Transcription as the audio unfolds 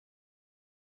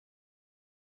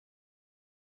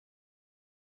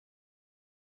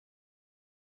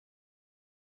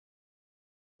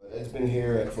It's been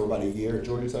here for about a year at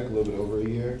Georgia Tech, a little bit over a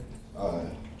year.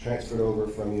 Transferred over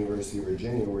from University of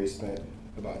Virginia, where he spent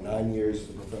about 9 years as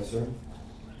a professor.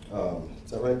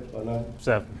 Is that right? About 9?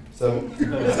 7. 7 to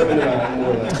 9,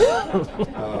 more or less.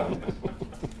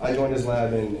 I joined his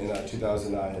lab in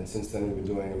 2009, and since then we've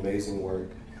been doing amazing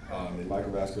work in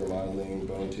microvascular modeling,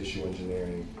 bone tissue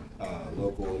engineering,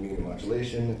 local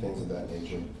immunomodulation, and things of that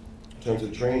nature. In terms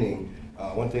of training,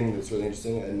 one thing that's really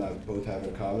interesting and I both have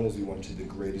in common is we went to the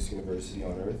greatest university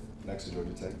on earth, next to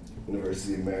Georgia Tech,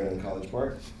 University of Maryland, College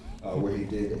Park, where he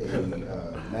did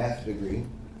a math degree.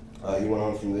 He went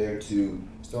on from there to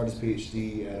start his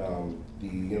Ph.D. at the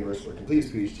university, or complete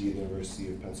his Ph.D. at the University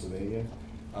of Pennsylvania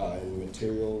in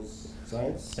materials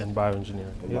science. And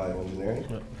bioengineering. And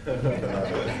bioengineering.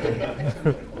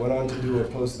 Went on to do a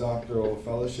postdoctoral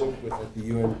fellowship with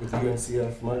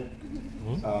UNCF Merck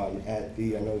at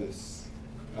the, I know this,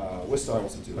 Wistar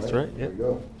Institute, right? That's right, yeah. There we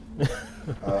go.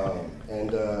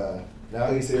 And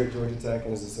now he's here at Georgia Tech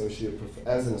and is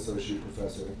as an associate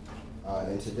professor.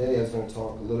 And today I was going to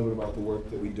talk a little bit about the work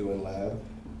that we do in lab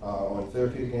on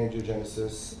therapeutic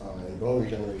angiogenesis and bone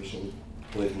regeneration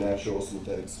with natural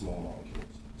synthetic small molecules.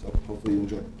 So hopefully you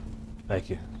enjoy. Thank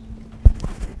you.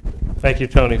 Thank you,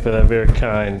 Tony, for that very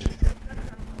kind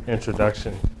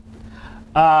introduction.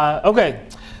 Okay,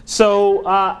 so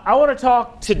I want to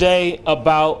talk today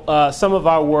about some of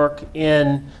our work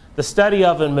in the study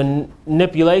of and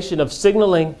manipulation of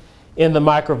signaling in the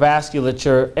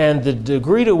microvasculature and the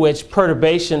degree to which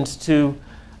perturbations to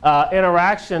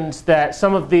interactions that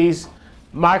some of these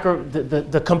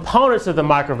the components of the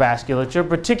microvasculature,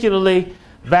 particularly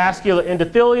vascular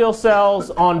endothelial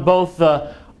cells on both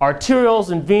the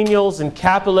arterioles and venules and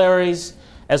capillaries,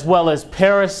 as well as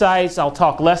parasites, I'll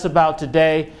talk less about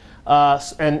today,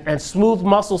 and smooth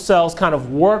muscle cells kind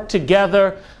of work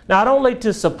together, not only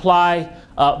to supply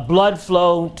blood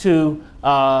flow to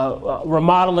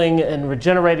remodeling and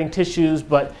regenerating tissues,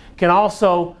 but can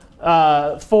also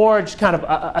forge kind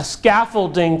of a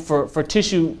scaffolding for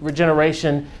tissue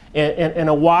regeneration in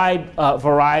a wide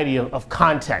variety of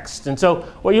contexts. And so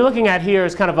what you're looking at here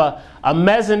is kind of a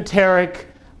mesenteric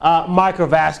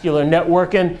microvascular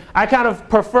network, and I kind of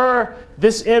prefer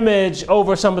this image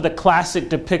over some of the classic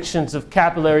depictions of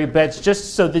capillary beds,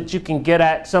 just so that you can get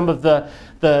at some of the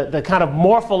kind of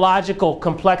morphological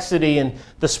complexity and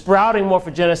the sprouting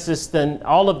morphogenesis than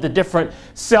all of the different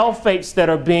cell fates that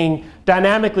are being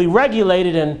dynamically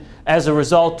regulated and as a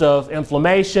result of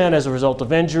inflammation, as a result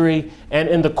of injury, and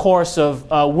in the course of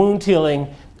wound healing,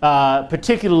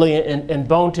 particularly in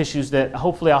bone tissues that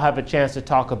hopefully I'll have a chance to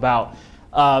talk about.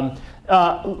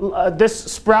 This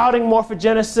sprouting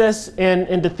morphogenesis in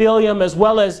endothelium, as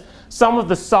well as some of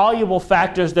the soluble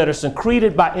factors that are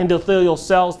secreted by endothelial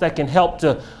cells that can help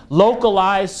to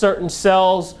localize certain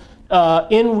cells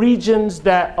in regions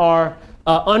that are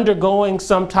undergoing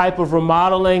some type of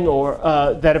remodeling or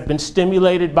that have been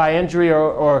stimulated by injury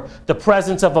or the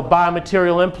presence of a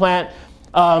biomaterial implant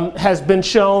has been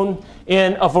shown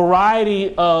in a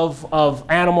variety of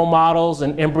animal models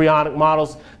and embryonic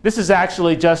models. This is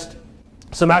actually just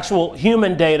some actual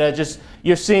human data. Just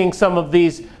you're seeing some of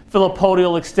these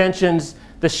filopodial extensions,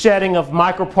 the shedding of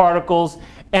microparticles,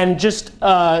 and just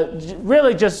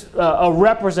really just a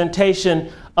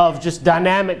representation of just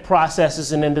dynamic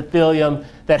processes in endothelium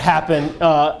that happen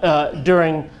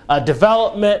during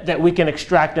development that we can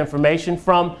extract information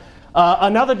from.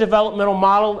 Another developmental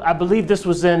model, I believe this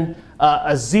was in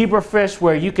a zebrafish,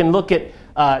 where you can look at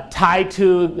tied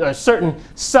to certain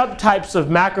subtypes of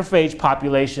macrophage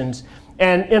populations,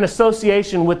 and in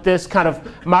association with this kind of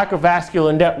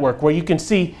microvascular network, where you can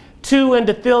see two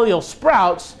endothelial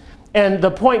sprouts, and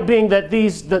the point being that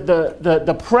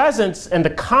the presence and the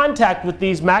contact with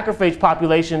these macrophage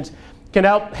populations can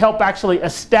help actually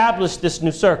establish this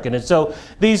new circuit. And so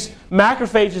these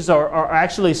macrophages are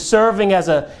actually serving as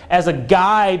a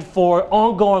guide for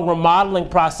ongoing remodeling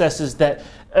processes that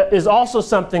is also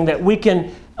something that we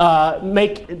can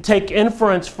take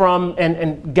inference from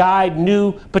and guide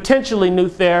potentially new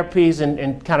therapies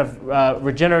and kind of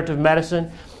regenerative medicine.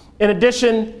 In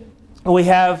addition, we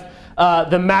have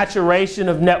the maturation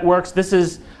of networks. This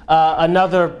is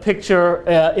another picture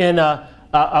in a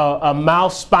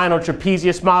mouse spinal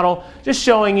trapezius model, just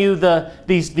showing you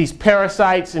these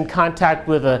parasites in contact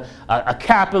with a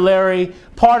capillary,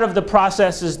 part of the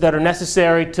processes that are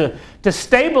necessary to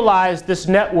stabilize this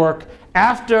network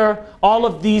after all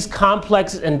of these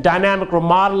complex and dynamic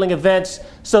remodeling events,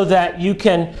 so that you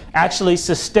can actually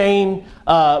sustain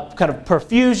kind of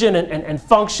perfusion and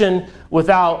function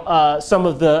without some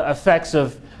of the effects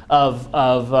of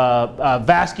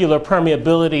vascular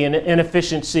permeability and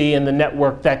inefficiency in the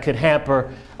network that could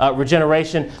hamper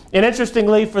regeneration. And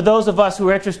interestingly, for those of us who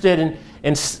are interested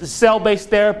in cell-based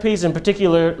therapies, and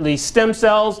particularly stem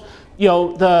cells, you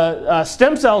know, the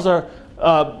stem cells are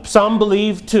some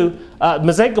believe to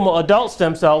mesenchymal adult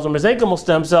stem cells, or mesenchymal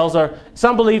stem cells, are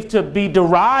some believe to be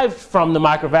derived from the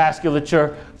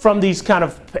microvasculature from these kind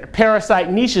of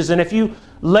parasite niches. And if you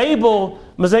label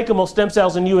mesenchymal stem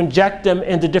cells and you inject them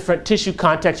into different tissue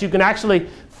contexts, you can actually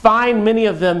find many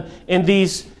of them in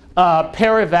these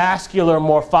perivascular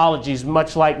morphologies,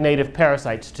 much like native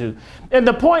parasites do. And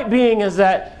the point being is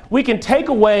that we can take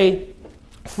away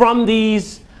from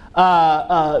these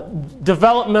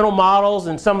developmental models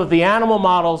and some of the animal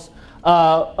models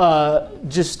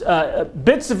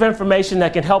bits of information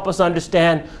that can help us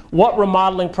understand what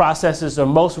remodeling processes are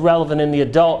most relevant in the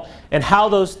adult and how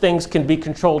those things can be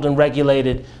controlled and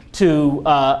regulated to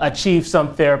achieve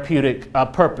some therapeutic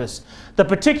purpose. The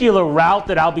particular route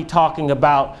that I'll be talking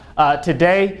about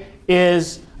today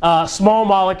is small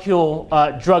molecule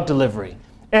drug delivery.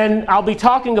 And I'll be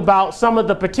talking about some of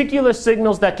the particular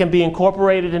signals that can be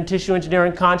incorporated in tissue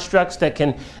engineering constructs that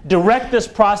can direct this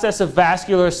process of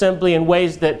vascular assembly in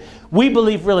ways that we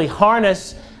believe really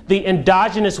harness the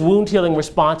endogenous wound healing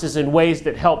responses in ways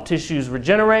that help tissues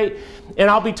regenerate. And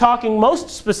I'll be talking most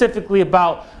specifically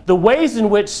about the ways in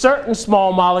which certain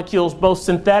small molecules, both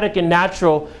synthetic and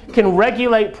natural, can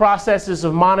regulate processes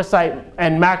of monocyte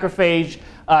and macrophage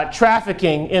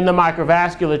trafficking in the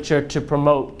microvasculature to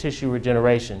promote tissue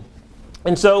regeneration.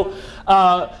 And so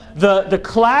the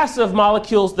class of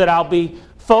molecules that I'll be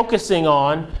focusing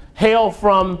on hail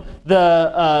from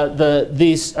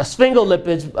these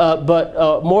sphingolipids,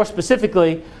 but more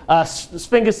specifically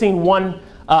sphingosine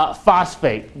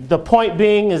 1-phosphate. The point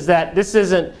being is that this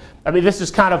isn't, I mean, this is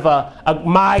kind of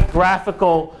my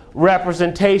graphical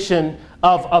representation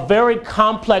of a very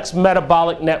complex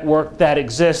metabolic network that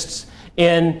exists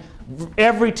in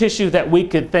every tissue that we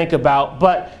could think about.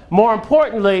 But more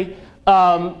importantly,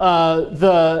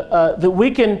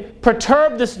 we can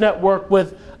perturb this network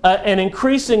with an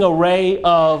increasing array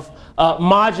of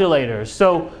modulators.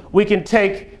 So we can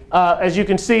take, as you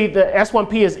can see, the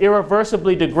S1P is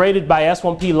irreversibly degraded by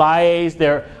S1P lyase.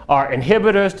 There are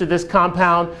inhibitors to this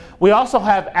compound. We also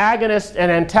have agonists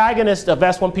and antagonists of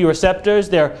S1P receptors.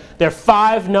 There are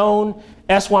 5 known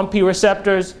S1P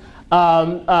receptors.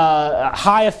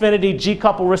 High affinity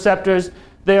G-couple receptors.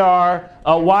 There are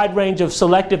a wide range of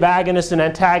selective agonists and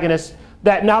antagonists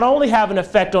that not only have an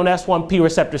effect on S1P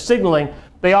receptor signaling,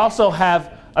 they also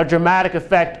have a dramatic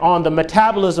effect on the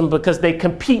metabolism because they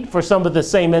compete for some of the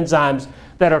same enzymes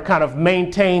that are kind of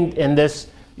maintained in this,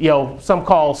 you know, some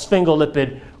call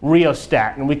sphingolipid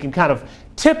rheostat. And we can kind of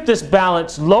tip this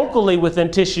balance locally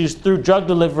within tissues through drug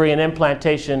delivery and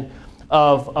implantation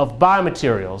of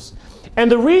biomaterials. And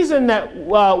the reason that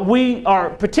we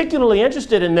are particularly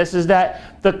interested in this is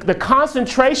that the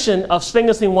concentration of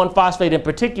sphingosine 1-phosphate in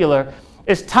particular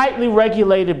is tightly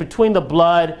regulated between the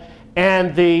blood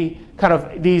and the kind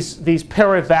of these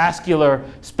perivascular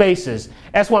spaces.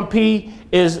 S1P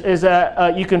is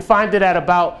you can find it at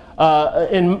about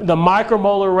in the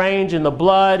micromolar range in the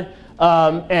blood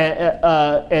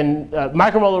and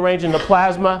micromolar range in the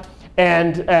plasma,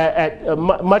 and at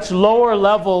much lower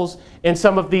levels in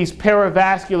some of these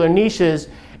perivascular niches.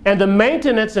 And the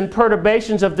maintenance and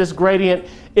perturbations of this gradient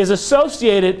is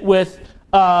associated with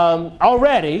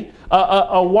already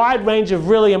a wide range of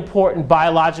really important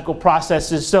biological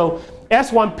processes. So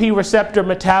S1P receptor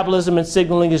metabolism and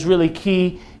signaling is really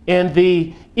key in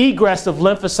the egress of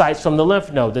lymphocytes from the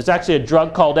lymph node. There's actually a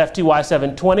drug called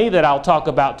FTY720 that I'll talk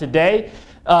about today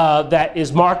that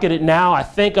is marketed now, I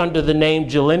think, under the name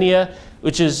Gilenya,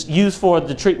 which is used for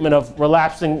the treatment of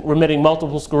relapsing remitting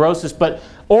multiple sclerosis. But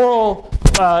oral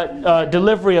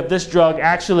delivery of this drug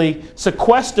actually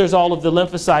sequesters all of the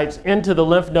lymphocytes into the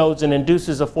lymph nodes and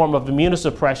induces a form of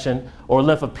immunosuppression or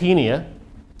lymphopenia.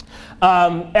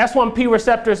 S1P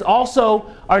receptors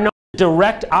also are known as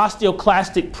direct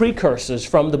osteoclastic precursors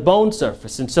from the bone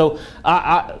surface. And so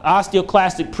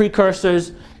osteoclastic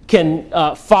precursors can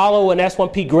follow an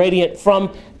S1P gradient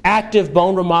from active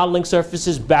bone remodeling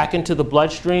surfaces back into the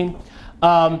bloodstream.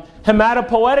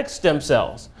 Hematopoietic stem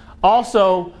cells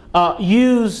also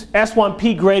use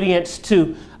S1P gradients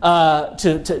to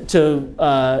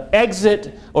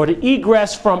exit or to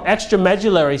egress from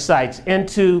extramedullary sites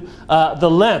into the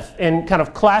lymph in kind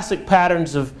of classic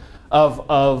patterns of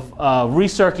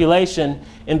recirculation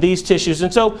in these tissues.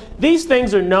 And so these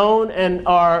things are known and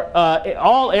are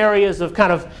all areas of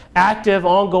kind of active,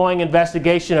 ongoing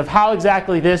investigation of how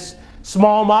exactly this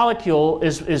small molecule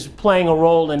is playing a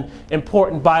role in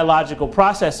important biological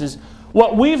processes.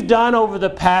 What we've done over the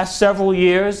past several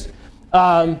years,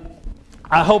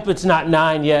 I hope it's not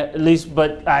 9 yet, at least,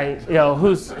 but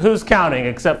who's counting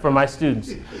except for my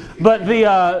students? But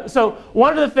so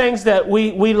one of the things that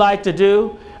we like to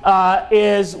do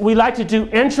is we like to do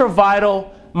intravital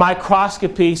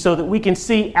microscopy so that we can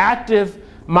see active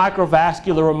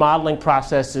microvascular remodeling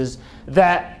processes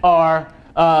that are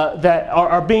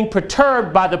being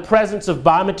perturbed by the presence of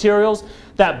biomaterials.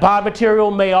 That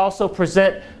biomaterial may also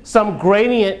present some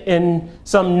gradient in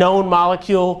some known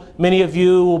molecule. Many of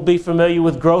you will be familiar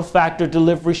with growth factor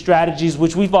delivery strategies,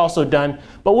 which we've also done.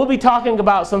 But we'll be talking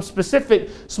about some specific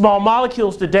small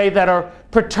molecules today that are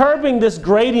perturbing this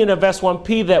gradient of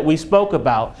S1P that we spoke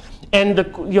about. And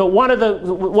one of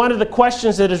the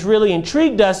questions that has really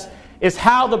intrigued us is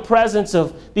how the presence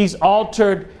of these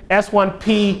altered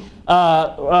S1P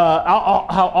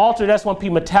how altered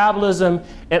S1P metabolism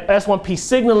and S1P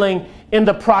signaling in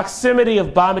the proximity of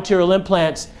biomaterial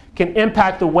implants can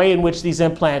impact the way in which these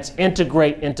implants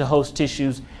integrate into host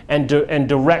tissues and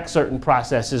direct certain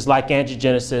processes like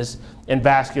angiogenesis and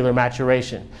vascular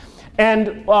maturation.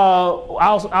 And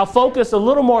I'll focus a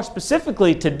little more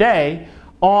specifically today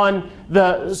on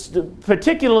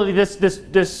particularly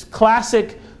this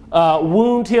classic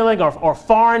wound healing or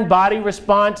foreign body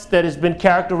response that has been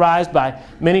characterized by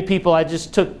many people. I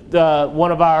just took one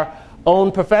of our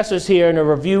own professors here in a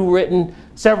review written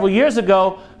several years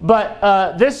ago,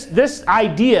 but this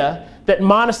idea that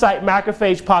monocyte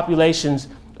macrophage populations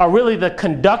are really the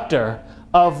conductor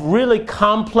of really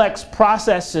complex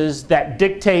processes that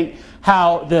dictate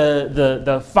how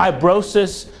the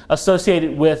fibrosis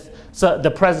associated with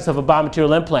the presence of a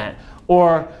biomaterial implant,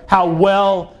 or how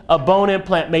well a bone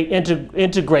implant may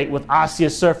integrate with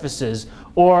osseous surfaces,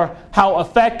 or how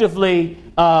effectively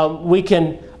we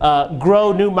can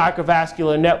grow new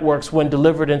microvascular networks when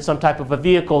delivered in some type of a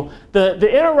vehicle. The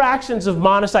interactions of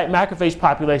monocyte macrophage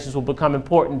populations will become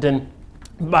important, and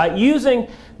by using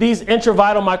these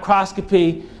intravital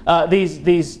microscopy,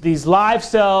 these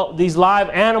live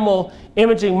animal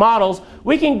imaging models,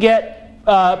 we can get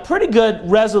pretty good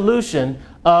resolution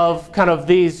of kind of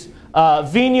these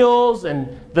venules and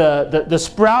the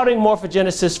sprouting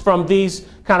morphogenesis from these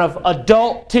kind of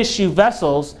adult tissue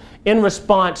vessels in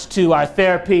response to our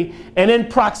therapy and in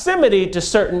proximity to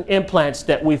certain implants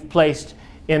that we've placed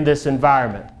in this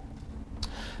environment.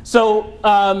 So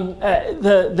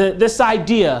this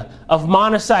idea of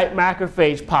monocyte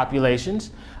macrophage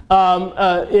populations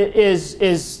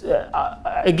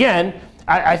again,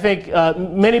 I think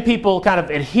many people kind of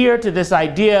adhere to this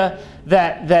idea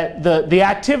that the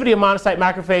activity of monocyte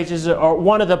macrophages are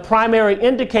one of the primary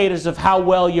indicators of how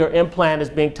well your implant is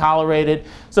being tolerated.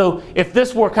 So if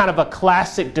this were kind of a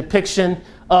classic depiction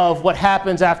of what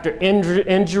happens after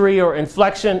injury or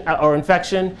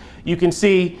infection, you can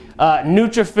see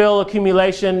neutrophil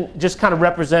accumulation just kind of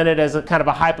represented as a kind of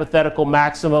a hypothetical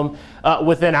maximum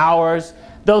within hours.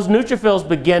 Those neutrophils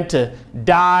begin to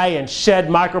die and shed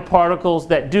microparticles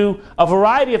that do a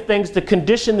variety of things to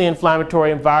condition the inflammatory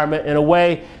environment in a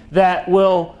way that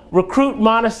will recruit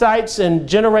monocytes and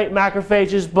generate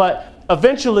macrophages, but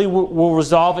eventually will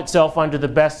resolve itself under the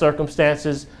best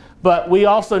circumstances. But we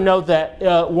also know that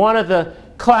one of the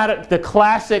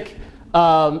classic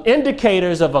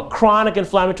indicators of a chronic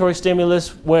inflammatory stimulus,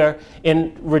 where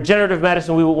in regenerative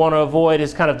medicine we would want to avoid,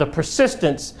 is kind of the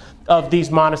persistence of these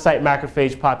monocyte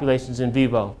macrophage populations in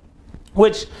vivo,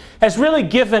 which has really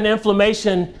given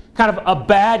inflammation kind of a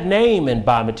bad name in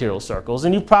biomaterial circles.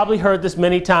 And you've probably heard this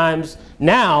many times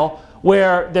now,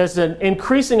 where there's an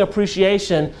increasing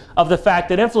appreciation of the fact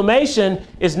that inflammation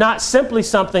is not simply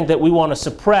something that we want to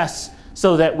suppress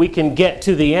so that we can get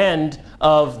to the end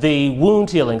of the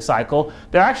wound healing cycle.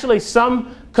 There are actually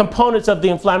some components of the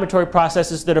inflammatory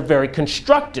processes that are very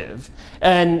constructive,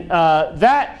 and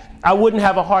that I wouldn't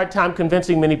have a hard time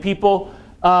convincing many people.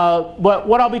 But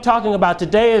what I'll be talking about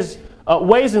today is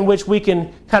ways in which we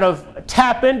can kind of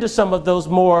tap into some of those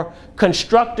more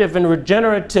constructive and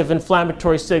regenerative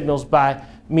inflammatory signals by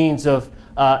means of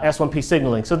S1P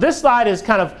signaling. So this slide is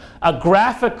kind of a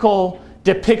graphical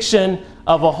depiction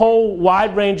of a whole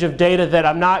wide range of data that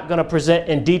I'm not going to present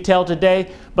in detail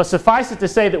today, but suffice it to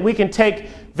say that we can take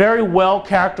very well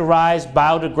characterized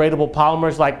biodegradable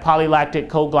polymers like polylactic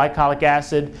co-glycolic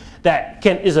acid that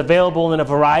is available in a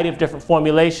variety of different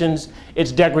formulations.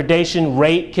 Its degradation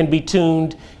rate can be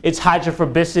tuned, its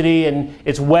hydrophobicity and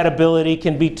its wettability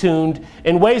can be tuned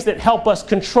in ways that help us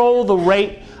control the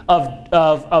rate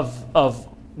of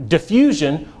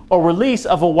diffusion or release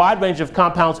of a wide range of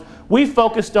compounds. We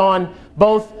focused on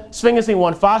both sphingosine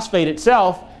 1-phosphate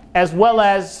itself, as well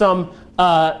as some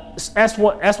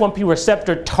S1P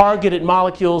receptor targeted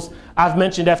molecules. I've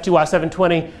mentioned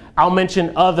F2Y720. I'll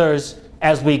mention others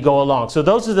as we go along. So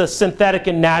those are the synthetic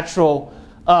and natural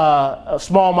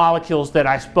small molecules that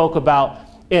I spoke about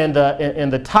in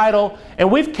the title.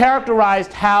 And we've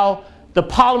characterized how the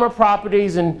polymer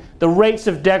properties and the rates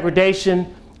of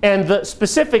degradation and the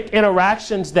specific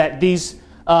interactions that these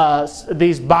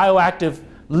bioactive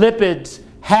lipids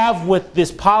have with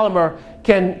this polymer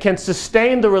can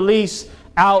sustain the release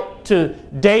out to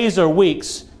days or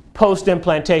weeks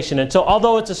post-implantation. And so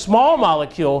although it's a small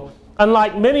molecule,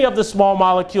 unlike many of the small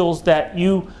molecules that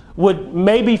you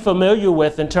may be familiar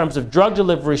with in terms of drug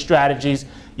delivery strategies,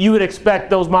 you would expect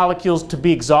those molecules to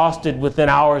be exhausted within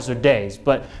hours or days.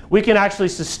 But we can actually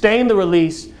sustain the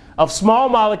release of small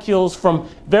molecules from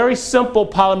very simple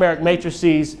polymeric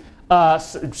matrices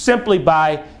simply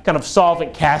by kind of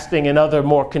solvent casting and other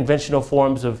more conventional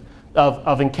forms of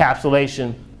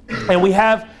encapsulation. And we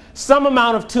have some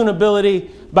amount of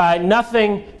tunability by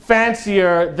nothing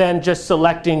fancier than just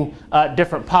selecting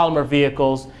different polymer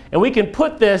vehicles. And we can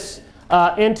put this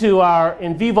into our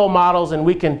in vivo models, and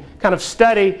we can kind of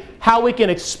study how we can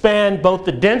expand both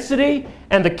the density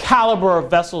and the caliber of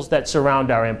vessels that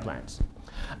surround our implants.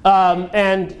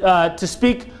 To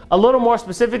speak a little more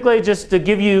specifically, just to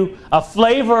give you a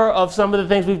flavor of some of the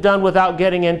things we've done without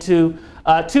getting into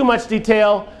too much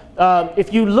detail,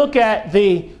 if you look at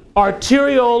the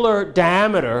arteriolar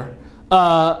diameter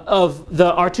of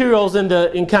the arterioles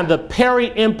in kind of the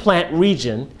peri-implant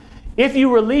region, if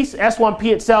you release S1P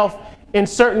itself in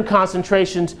certain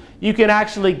concentrations, you can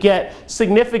actually get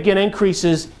significant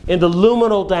increases in the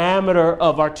luminal diameter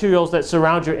of arterioles that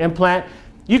surround your implant.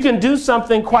 You can do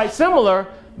something quite similar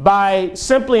by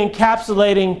simply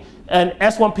encapsulating an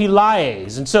S1P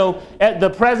lyase. And so the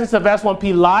presence of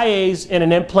S1P lyase in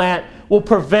an implant will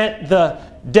prevent the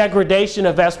degradation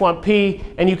of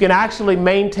S1P, and you can actually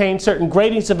maintain certain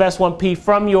gradients of S1P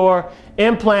from your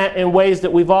implant in ways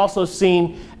that we've also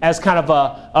seen as kind of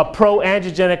a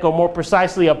pro-angiogenic, or more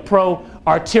precisely a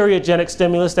pro-arteriogenic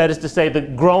stimulus, that is to say the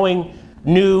growing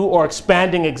new or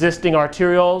expanding existing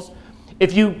arterioles.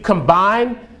 If you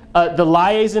combine the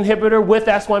lyase inhibitor with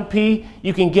S1P,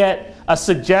 you can get a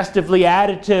suggestively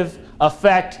additive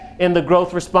effect in the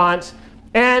growth response.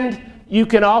 And you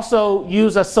can also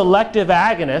use a selective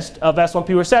agonist of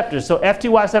S1P receptors. So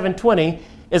FTY720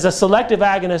 is a selective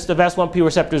agonist of S1P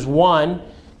receptors 1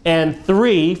 and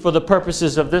 3 for the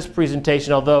purposes of this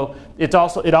presentation, although it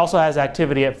also has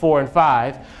activity at 4 and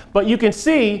 5. But you can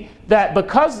see that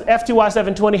because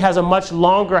FTY720 has a much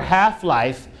longer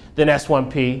half-life than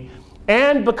S1P,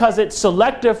 and because it's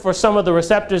selective for some of the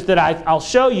receptors that I'll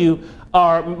show you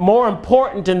are more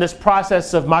important in this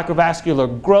process of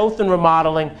microvascular growth and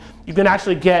remodeling, you can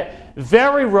actually get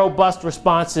very robust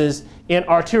responses in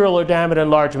arteriolar diameter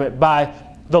enlargement by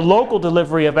the local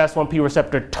delivery of S1P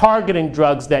receptor targeting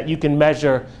drugs that you can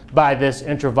measure by this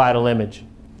intravital image.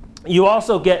 You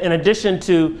also get, in addition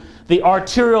to the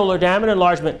arteriolar diameter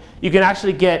enlargement, you can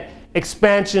actually get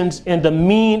expansions in the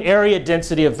mean area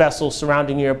density of vessels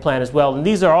surrounding your implant as well. And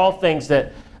these are all things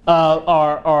that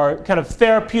are kind of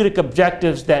therapeutic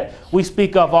objectives that we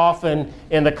speak of often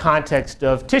in the context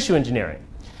of tissue engineering.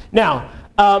 Now,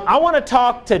 I want to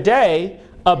talk today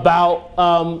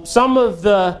about some of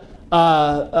the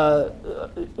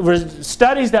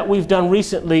studies that we've done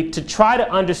recently to try to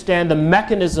understand the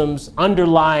mechanisms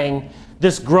underlying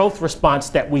this growth response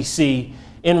that we see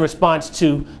in response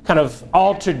to kind of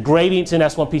altered gradients in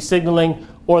S1P signaling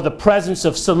or the presence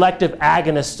of selective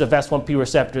agonists of S1P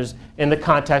receptors in the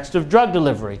context of drug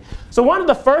delivery. So one of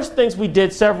the first things we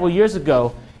did several years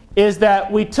ago is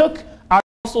that we took our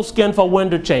dorsal skin for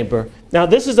window chamber. Now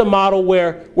this is a model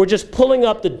where we're just pulling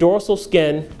up the dorsal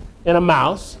skin in a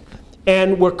mouse,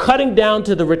 and we're cutting down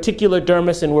to the reticular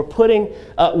dermis, and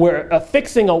we're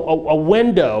affixing a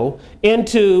window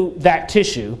into that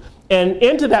tissue. And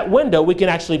into that window, we can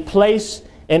actually place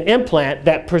an implant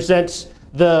that presents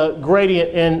the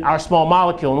gradient in our small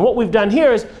molecule. And what we've done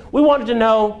here is we wanted to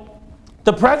know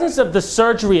the presence of the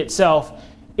surgery itself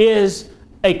is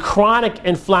a chronic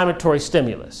inflammatory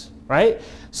stimulus, right?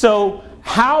 So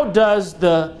how does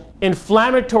the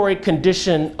inflammatory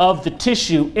condition of the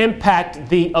tissue impact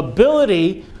the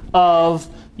ability of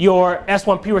your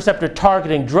S1P receptor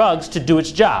targeting drugs to do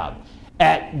its job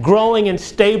at growing and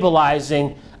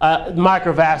stabilizing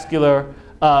microvascular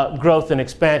growth and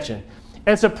expansion?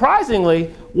 And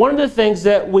surprisingly, one of the things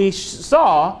that we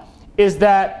saw is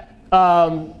that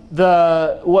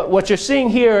what you're seeing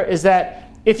here is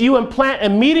that if you implant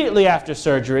immediately after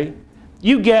surgery,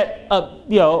 you get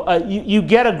you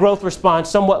get a growth response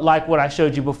somewhat like what I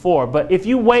showed you before. But if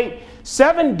you wait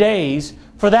 7 days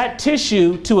for that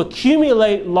tissue to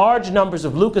accumulate large numbers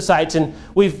of leukocytes, and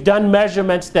we've done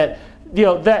measurements that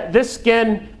this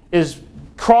skin is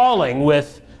crawling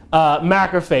with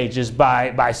macrophages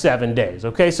by 7 days.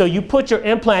 Okay, so you put your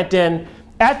implant in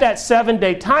at that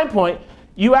 7-day time point,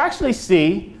 you actually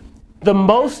see the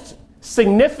most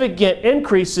significant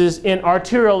increases in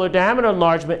arterial or diameter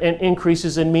enlargement and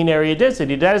increases in mean area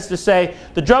density. That is to say,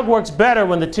 the drug works better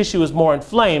when the tissue is more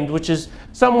inflamed, which is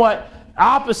somewhat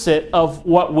opposite of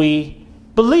what we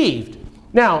believed.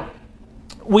 Now,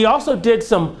 we also did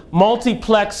some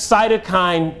multiplex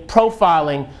cytokine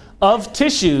profiling of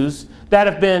tissues that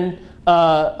have been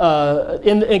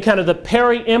in kind of the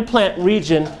peri-implant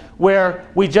region, where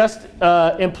we just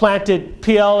implanted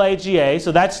PLAGA.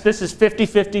 So this is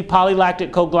 50-50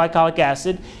 polylactic co-glycolic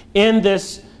acid in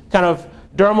this kind of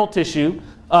dermal tissue.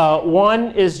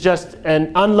 One is just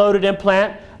an unloaded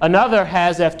implant. Another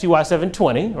has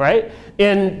FTY720, right?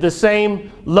 In the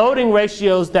same loading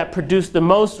ratios that produce the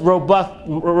most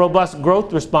robust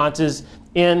growth responses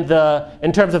in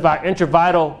terms of our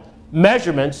intravital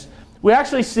measurements. We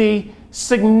actually see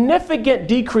significant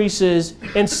decreases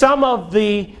in some of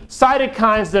the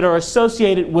cytokines that are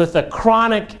associated with a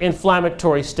chronic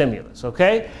inflammatory stimulus.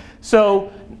 Okay,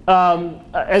 so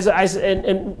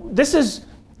this is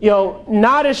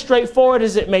not as straightforward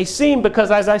as it may seem,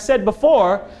 because as I said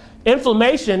before,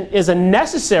 inflammation is a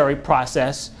necessary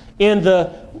process in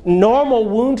the normal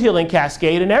wound healing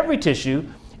cascade in every tissue,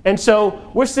 and so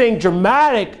we're seeing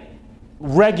dramatic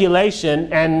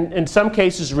regulation and in some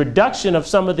cases reduction of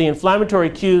some of the inflammatory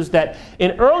cues that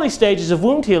in early stages of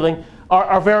wound healing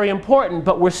are very important,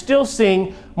 but we're still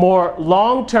seeing more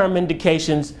long-term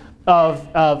indications of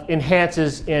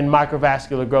enhances in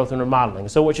microvascular growth and remodeling.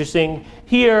 So what you're seeing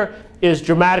here is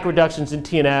dramatic reductions in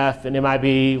TNF and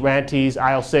MIB, RANTES,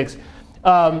 IL-6.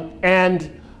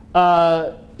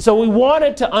 So we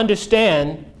wanted to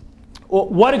understand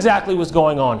what exactly was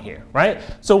going on here, right?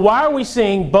 So why are we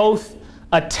seeing both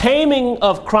a taming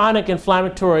of chronic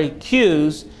inflammatory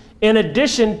cues in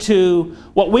addition to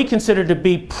what we consider to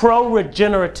be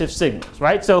pro-regenerative signals,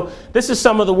 right? So this is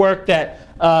some of the work that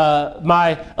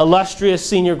my illustrious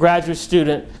senior graduate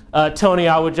student, Tony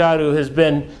Awajadu, has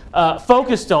been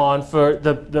focused on for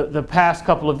the past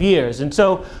couple of years. And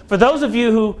so for those of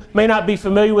you who may not be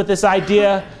familiar with this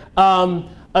idea, a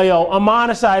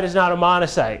monocyte is not a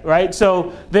monocyte, right?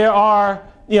 So there are,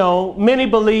 many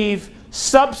believe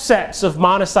subsets of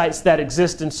monocytes that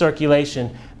exist in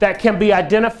circulation that can be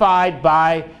identified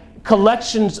by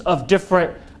collections of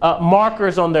different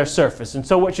markers on their surface. And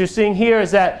so what you're seeing here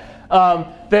is that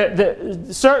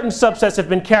certain subsets have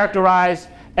been characterized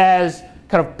as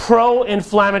kind of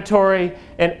pro-inflammatory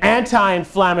and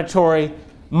anti-inflammatory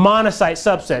monocyte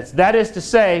subsets. That is to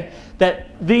say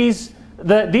that these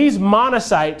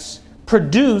monocytes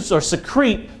produce or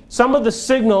secrete some of the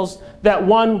signals that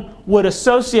one would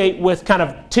associate with kind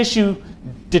of tissue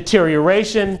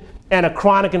deterioration and a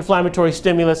chronic inflammatory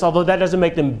stimulus, although that doesn't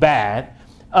make them bad.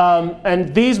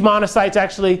 And these monocytes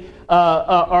actually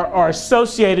are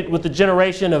associated with the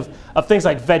generation of things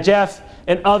like VEGF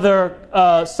and other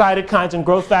cytokines and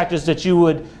growth factors that you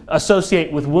would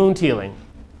associate with wound healing.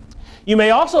 You may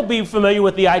also be familiar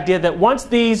with the idea that once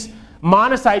these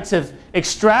monocytes have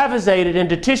extravasated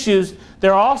into tissues,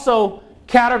 there are also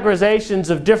categorizations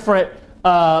of different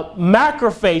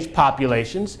macrophage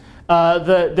populations.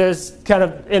 There's kind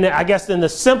of, I guess in the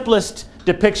simplest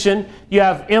depiction, you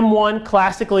have M1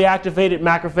 classically activated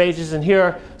macrophages, and here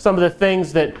are some of the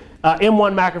things that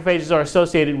M1 macrophages are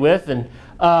associated with, and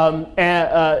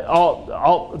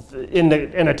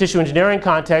in a tissue engineering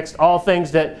context, all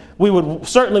things that we would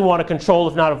certainly want to control,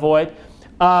 if not avoid.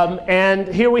 And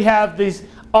here we have these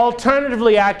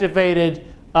alternatively activated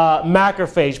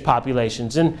macrophage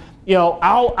populations. And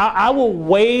I will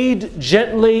wade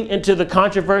gently into the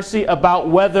controversy about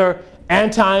whether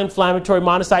anti-inflammatory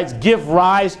monocytes give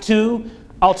rise to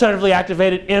alternatively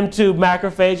activated M2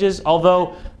 macrophages,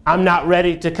 although I'm not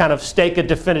ready to kind of stake a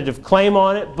definitive claim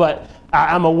on it, but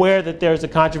I'm aware that there's a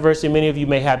controversy. Many of you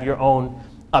may have your own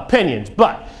opinions.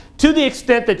 But to the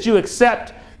extent that you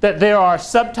accept that there are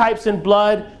subtypes in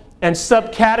blood and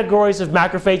subcategories of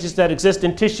macrophages that exist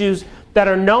in tissues that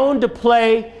are known to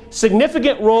play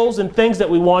significant roles in things that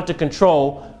we want to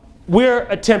control, we're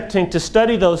attempting to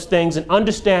study those things and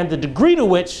understand the degree to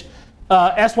which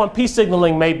S1P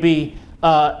signaling may be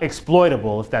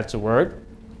exploitable, if that's a word.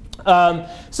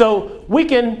 So we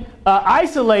can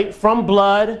isolate from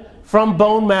blood, from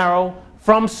bone marrow,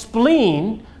 from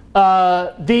spleen,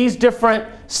 these different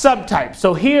subtypes.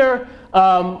 So here,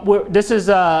 this is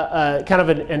kind of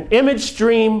an image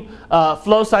stream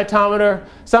flow cytometer,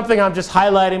 something I'm just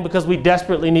highlighting because we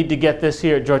desperately need to get this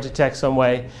here at Georgia Tech some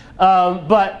way.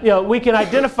 But we can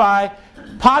identify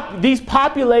these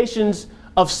populations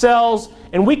of cells,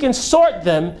 and we can sort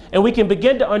them, and we can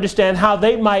begin to understand how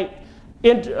they might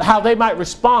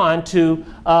respond to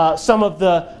some of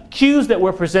the cues that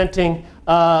we're presenting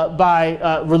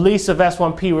by release of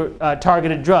S1P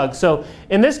targeted drugs. So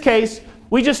in this case,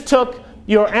 we just took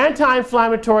your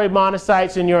anti-inflammatory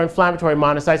monocytes and your inflammatory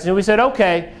monocytes, and we said,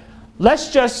 okay,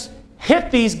 let's just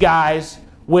hit these guys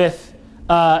with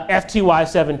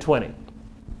FTY720.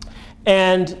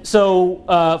 And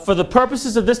so for the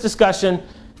purposes of this discussion,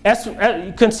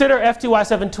 consider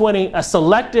FTY720 a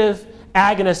selective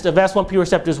agonist of S1P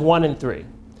receptors 1 and 3.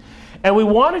 And we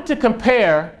wanted to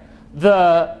compare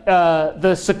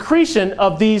the secretion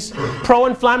of these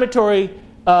pro-inflammatory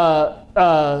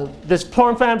this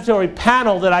pro-inflammatory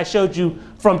panel that I showed you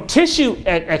from tissue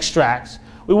extracts.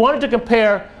 We wanted to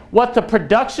compare what the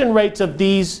production rates of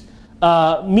these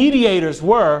mediators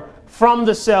were from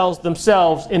the cells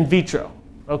themselves in vitro.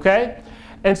 Okay?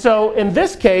 And so in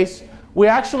this case, we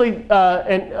actually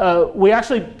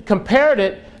compared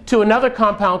it to another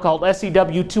compound called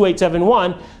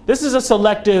SEW2871. This is a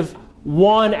selective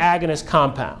 1 agonist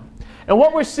compound. And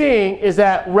what we're seeing is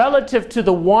that relative to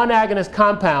the 1 agonist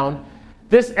compound,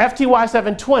 this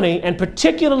FTY720, and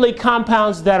particularly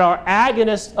compounds that are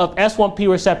agonists of S1P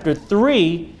receptor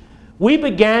 3, we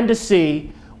began to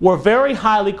see were very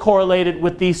highly correlated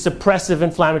with these suppressive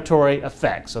inflammatory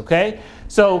effects, okay?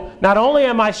 So not only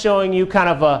am I showing you kind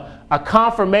of a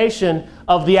confirmation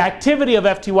of the activity of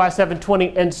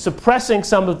FTY720 in suppressing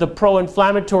some of the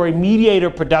pro-inflammatory mediator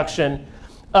production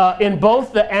in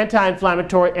both the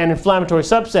anti-inflammatory and inflammatory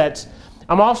subsets,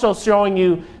 I'm also showing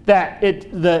you that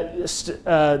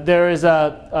there is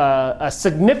a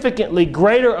significantly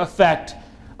greater effect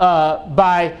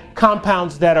by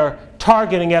compounds that are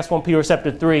targeting S1P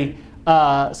receptor 3,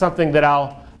 something that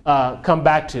I'll come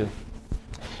back to.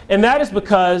 And that is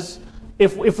because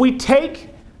if we take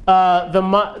we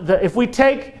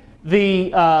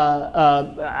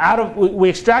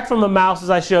extract from the mouse, as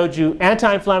I showed you,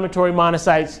 anti-inflammatory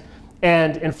monocytes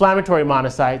and inflammatory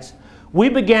monocytes, we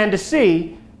began to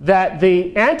see that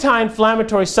the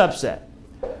anti-inflammatory subset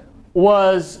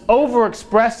was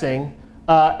overexpressing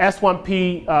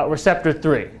S1P receptor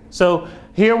 3. So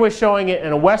here we're showing it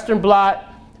in a Western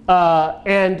blot,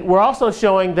 and we're also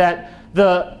showing that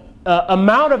the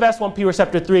amount of S1P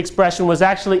receptor 3 expression was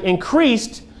actually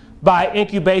increased by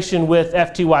incubation with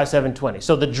FTY720.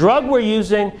 So the drug we're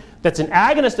using that's an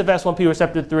agonist of S1P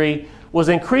receptor 3 was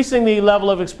increasing the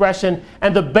level of expression,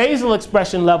 and the basal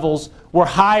expression levels were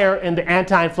higher in the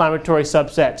anti-inflammatory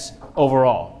subsets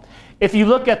overall. If you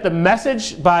look at the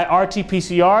message by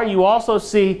RT-PCR, you also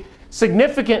see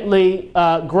significantly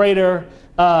greater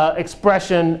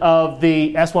expression of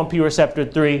the S1P receptor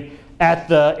 3 at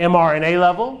the mRNA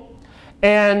level,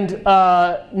 and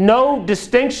no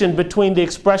distinction between the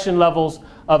expression levels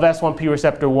of S1P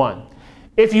receptor 1.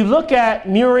 If you look at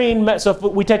murine, so if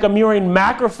we take a murine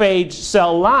macrophage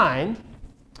cell line,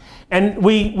 and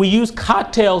we use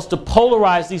cocktails to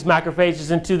polarize these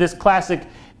macrophages into this classic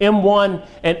M1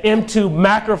 and M2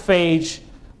 macrophage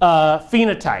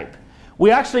phenotype,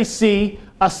 we actually see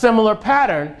a similar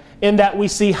pattern in that we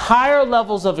see higher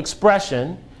levels of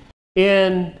expression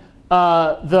in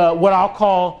what I'll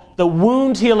call the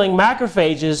wound healing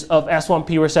macrophages of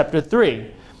S1P receptor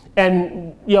 3,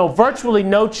 and virtually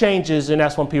no changes in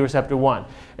S1P receptor 1.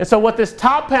 And so what this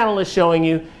top panel is showing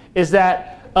you is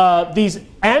that these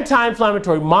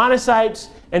anti-inflammatory monocytes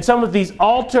and some of these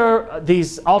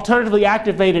alternatively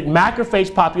activated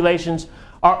macrophage populations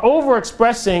are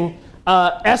overexpressing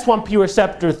S1P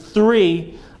receptor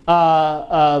 3,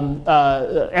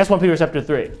 S1P receptor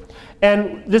 3.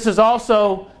 And this is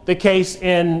also the case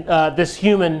in this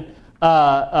human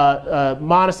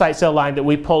monocyte cell line that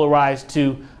we polarized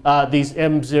to the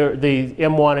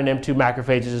M1 and M2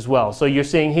 macrophages as well. So you're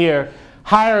seeing here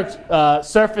higher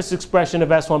surface expression of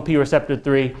S1P receptor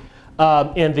 3 in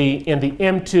the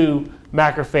M2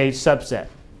 macrophage subset.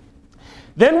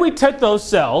 Then we took those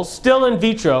cells, still in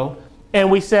vitro, and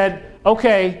we said,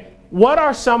 okay, what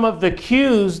are some of the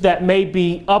cues that may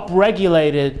be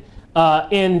upregulated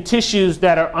in tissues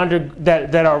that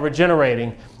are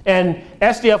regenerating? And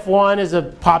SDF1 is a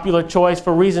popular choice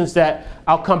for reasons that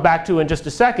I'll come back to in just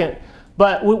a second.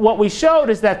 But what we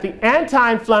showed is that the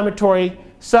anti-inflammatory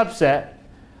subset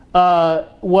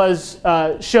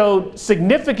showed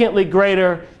significantly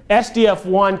greater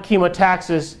SDF1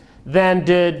 chemotaxis than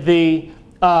did the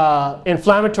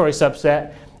inflammatory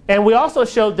subset. And we also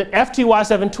showed that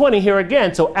FTY720 here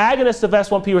again, so agonists of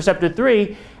S1P receptor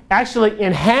 3, actually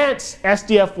enhance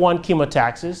SDF1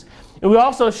 chemotaxis. And we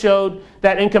also showed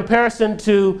that in comparison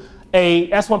to a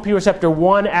S1P receptor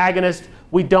 1 agonist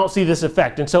we don't see this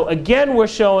effect. And so again, we're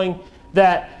showing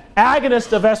that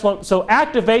agonist of S1, so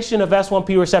activation of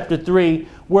S1P receptor 3,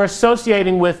 we're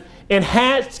associating with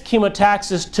enhanced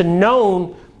chemotaxis to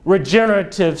known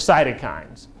regenerative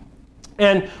cytokines.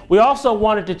 And we also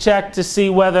wanted to check to see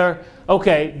whether,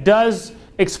 okay, does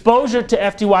exposure to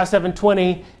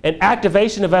FTY720 and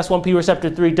activation of S1P receptor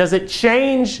 3, does it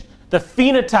change the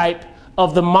phenotype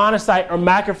of the monocyte or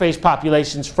macrophage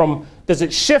populations from, does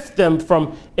it shift them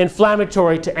from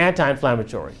inflammatory to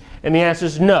anti-inflammatory? And the answer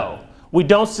is no. We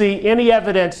don't see any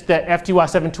evidence that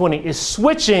FTY720 is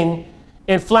switching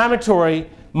inflammatory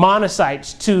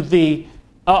monocytes to the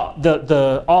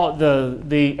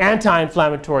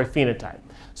anti-inflammatory phenotype.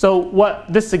 So what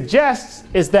this suggests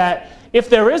is that if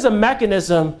there is a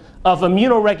mechanism of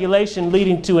immunoregulation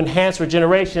leading to enhanced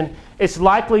regeneration, it's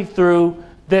likely through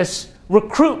this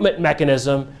recruitment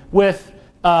mechanism with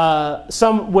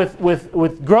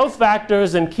with growth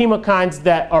factors and chemokines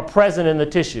that are present in the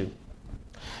tissue.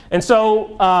 And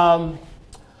so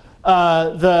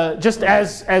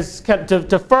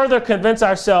to further convince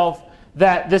ourselves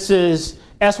that this is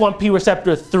S1P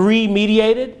receptor 3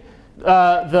 mediated,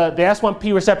 the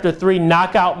S1P receptor 3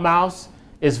 knockout mouse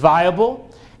is viable.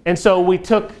 And so we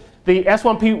took the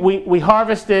S1P, we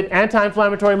harvested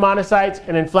anti-inflammatory monocytes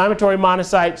and inflammatory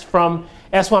monocytes from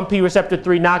S1P receptor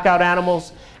 3 knockout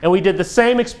animals, and we did the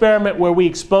same experiment where we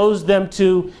exposed them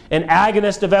to an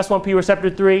agonist of S1P receptor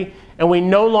 3, and we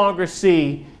no longer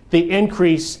see the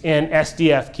increase in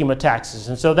SDF chemotaxis.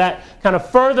 And so that kind of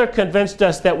further convinced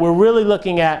us that we're really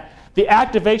looking at the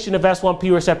activation of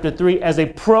S1P receptor 3 as a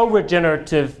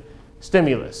pro-regenerative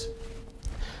stimulus.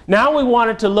 Now we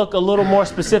wanted to look a little more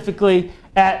specifically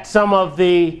at some of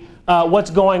the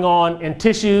what's going on in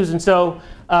tissues. And so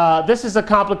this is a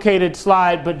complicated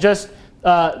slide, but just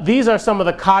these are some of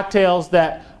the cocktails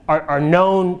that are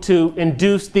known to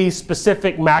induce these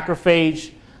specific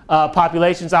macrophage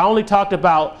populations. I only talked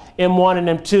about M1 and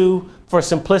M2 for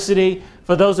simplicity.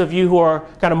 For those of you who are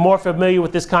kind of more familiar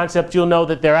with this concept, you'll know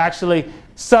that there are actually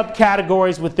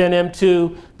subcategories within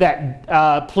M2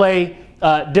 that play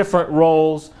different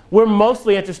roles. We're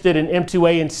mostly interested in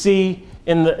M2A and C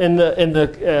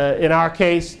in our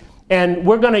case, and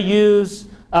we're going to use.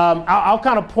 I'll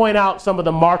kind of point out some of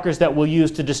the markers that we'll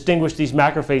use to distinguish these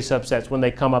macrophage subsets when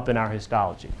they come up in our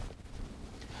histology.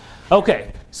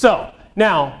 Okay, so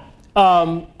now,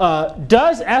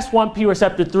 does S1P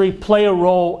receptor 3 play a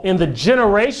role in the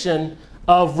generation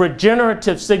of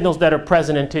regenerative signals that are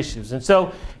present in tissues? And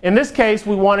so in this case,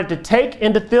 we wanted to take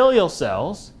endothelial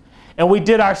cells, and we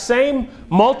did our same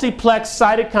multiplex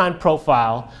cytokine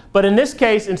profile, but in this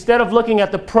case, instead of looking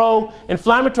at the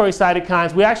pro-inflammatory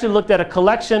cytokines, we actually looked at a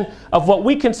collection of what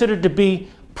we considered to be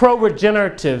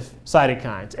pro-regenerative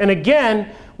cytokines. And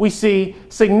again, we see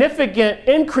significant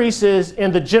increases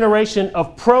in the generation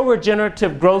of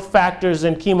pro-regenerative growth factors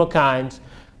and chemokines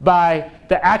by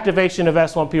the activation of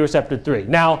S1P receptor 3.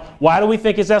 Now, why do we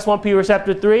think it's S1P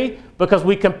receptor 3? Because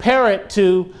we compare it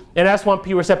to an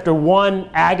S1P receptor 1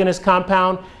 agonist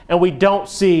compound, and we don't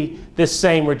see this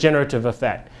same regenerative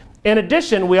effect. In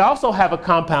addition, we also have a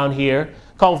compound here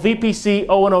called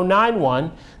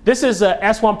VPC-01091. This is a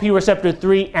S1P receptor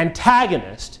 3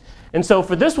 antagonist. And so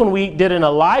for this one, we did an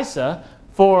ELISA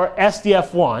for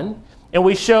SDF1, and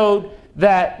we showed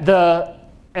that the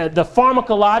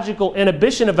pharmacological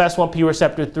inhibition of S1P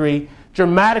receptor 3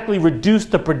 dramatically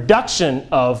reduced the production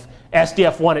of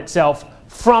SDF1 itself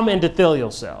from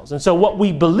endothelial cells. And so what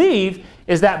we believe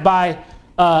is that by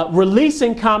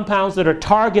releasing compounds that are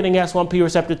targeting S1P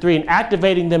receptor 3 and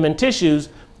activating them in tissues,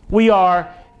 we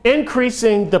are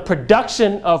increasing the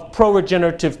production of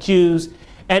pro-regenerative cues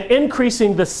and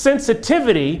increasing the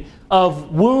sensitivity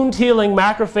of wound-healing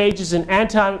macrophages and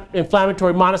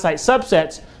anti-inflammatory monocyte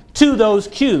subsets to those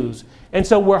cues. And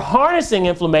so we're harnessing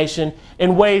inflammation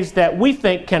in ways that we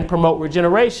think can promote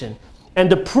regeneration. And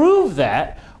to prove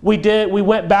that, we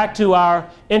went back to our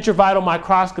intravital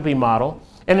microscopy model.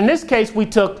 And in this case, we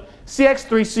took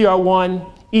CX3CR1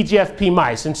 EGFP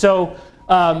mice. And so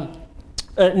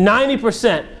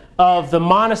 90% of the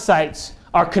monocytes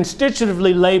are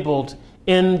constitutively labeled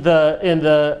in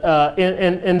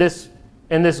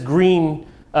this green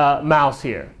mouse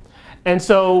here. And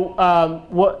so,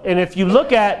 and if you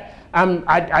look at,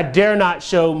 I dare not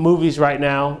show movies right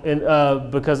now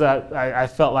because I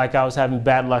felt like I was having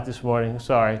bad luck this morning.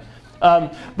 Sorry,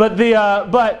 but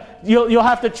you'll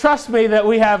have to trust me that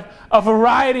we have a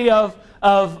variety of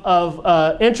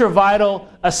intravital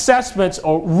assessments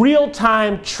or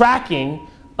real-time tracking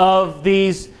of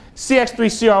these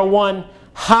CX3CR1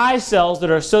 high cells that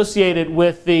are associated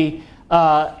with the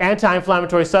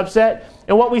anti-inflammatory subset.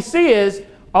 And what we see is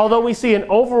although we see an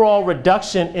overall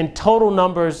reduction in total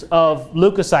numbers of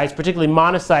leukocytes, particularly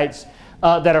monocytes,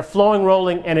 that are flowing,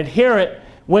 rolling, and adherent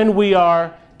when we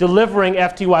are delivering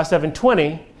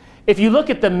FTY-720, if you look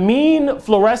at the mean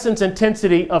fluorescence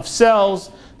intensity of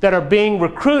cells that are being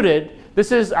recruited,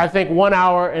 this is, I think, 1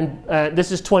 hour, and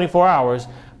this is 24 hours.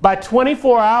 By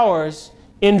 24 hours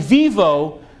in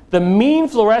vivo, the mean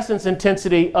fluorescence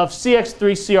intensity of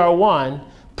CX3CR1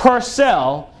 per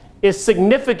cell is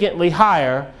significantly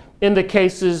higher in the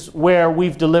cases where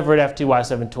we've delivered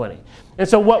FTY-720. And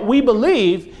so what we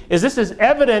believe is this is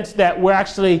evidence that we're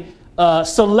actually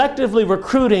selectively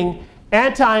recruiting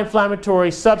anti-inflammatory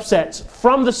subsets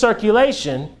from the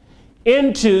circulation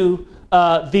into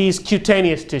these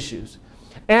cutaneous tissues.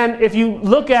 And if you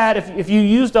look at, if you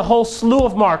use the whole slew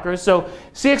of markers, so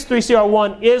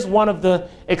CX3CR1 is one of the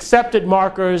accepted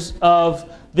markers of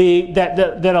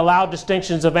that allow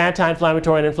distinctions of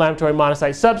anti-inflammatory and inflammatory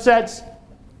monocyte subsets.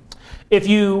 If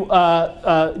you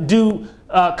do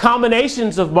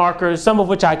combinations of markers, some of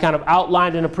which I kind of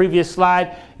outlined in a previous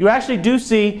slide, you actually do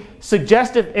see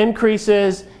suggestive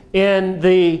increases in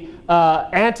the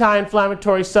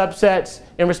anti-inflammatory subsets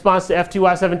in response to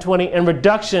FTY-720 and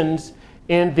reductions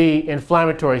in the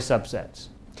inflammatory subsets.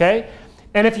 Okay?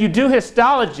 And if you do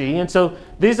histology, and so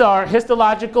these are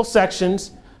histological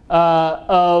sections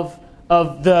of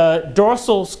the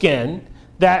dorsal skin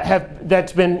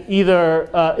that's been either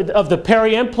of the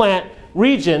peri-implant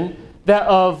region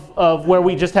of where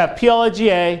we just have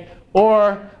PLGA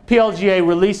or PLGA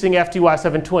releasing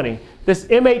FTY-720. This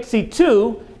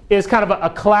MHC2 is kind of a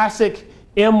classic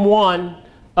M1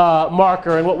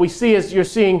 marker, and what we see is you're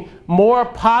seeing more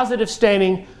positive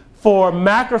staining for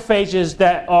macrophages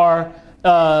that are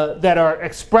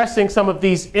expressing some of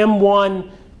these M1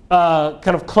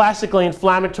 kind of classically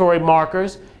inflammatory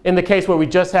markers in the case where we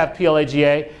just have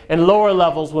PLAGA, and lower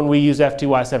levels when we use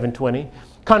FTY-720.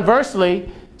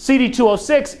 Conversely,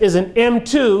 CD206 is an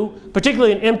M2,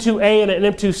 particularly an M2A and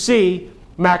an M2C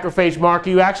macrophage marker.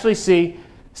 You actually see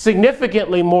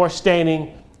significantly more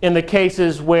staining in the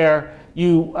cases where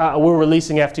we're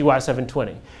releasing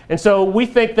FTY-720. And so we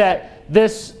think that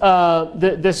this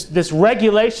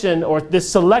regulation or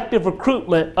this selective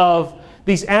recruitment of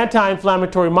these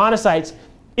anti-inflammatory monocytes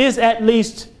is at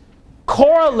least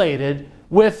correlated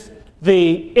with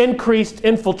the increased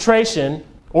infiltration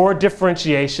or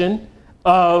differentiation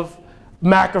of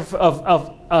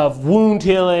wound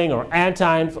healing or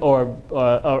or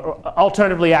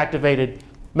alternatively activated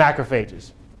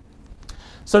macrophages.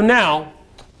 So now,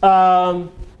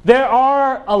 there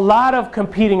are a lot of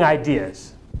competing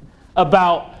ideas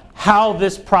about how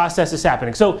this process is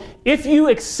happening. So if you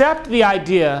accept the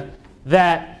idea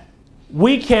that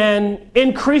we can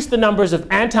increase the numbers of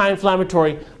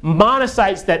anti-inflammatory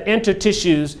monocytes that enter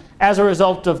tissues as a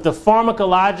result of the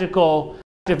pharmacological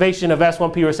activation of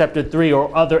S1P receptor 3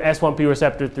 or other S1P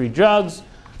receptor 3 drugs,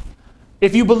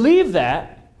 if you believe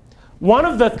that, one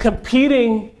of the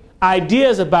competing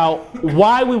ideas about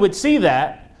why we would see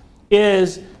that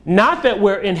is not that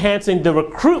we're enhancing the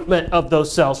recruitment of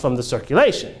those cells from the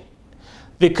circulation.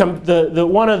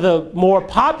 One of the more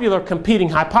popular competing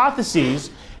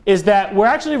hypotheses is that we're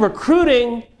actually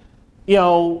recruiting,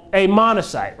 a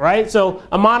monocyte, right? So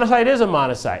a monocyte is a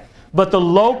monocyte, but the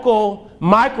local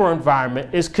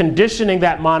microenvironment is conditioning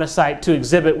that monocyte to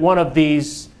exhibit one of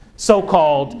these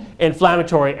so-called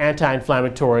inflammatory,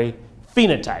 anti-inflammatory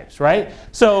phenotypes, right?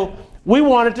 So we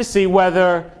wanted to see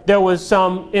whether there was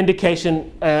some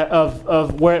indication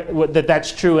of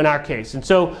that's true in our case. And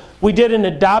so we did an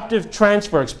adaptive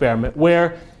transfer experiment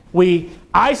where we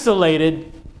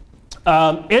isolated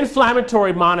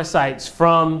inflammatory monocytes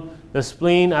from the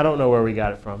spleen. I don't know where we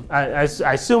got it from. I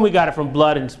assume we got it from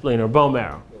blood and spleen or bone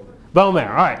marrow. Bone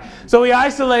marrow, all right. So we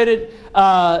isolated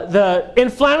the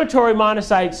inflammatory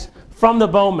monocytes from the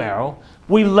bone marrow.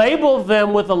 We labeled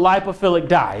them with a lipophilic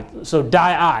dye, so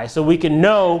dye I, so we can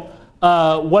know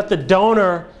what the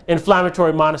donor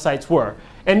inflammatory monocytes were.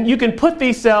 And you can put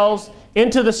these cells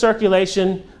into the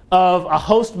circulation of a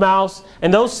host mouse,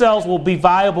 and those cells will be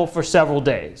viable for several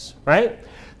days, right?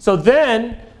 So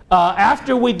then,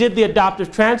 after we did the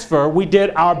adoptive transfer, we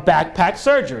did our backpack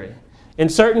surgery. In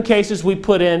certain cases, we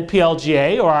put in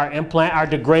PLGA, or our implant, our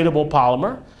degradable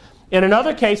polymer. In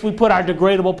another case, we put our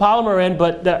degradable polymer in,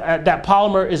 but that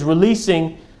polymer is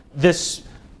releasing this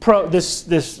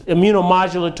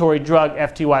immunomodulatory drug,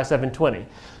 FTY-720.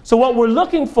 So what we're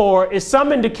looking for is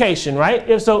some indication, right?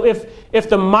 If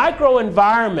the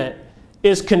microenvironment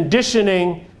is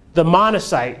conditioning the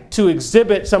monocyte to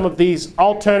exhibit some of these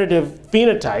alternative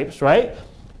phenotypes, right,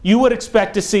 you would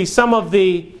expect to see some of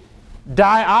the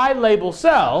dye-I label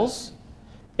cells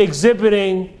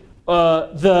exhibiting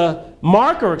the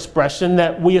marker expression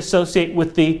that we associate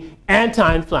with the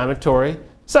anti-inflammatory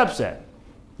subset.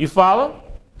 You follow?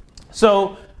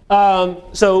 So,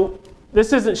 so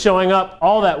this isn't showing up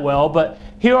all that well, but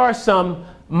here are some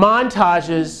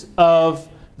montages of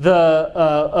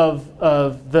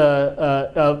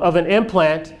an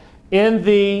implant in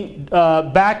the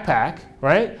backpack,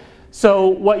 right? So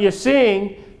what you're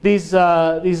seeing, these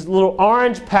little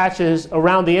orange patches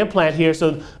around the implant here,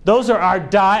 so those are our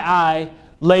di-eye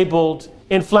labeled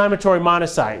inflammatory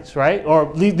monocytes, right?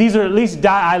 Or these are at least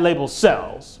di-eye labeled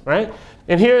cells, right?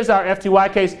 And here's our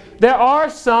FTY case. There are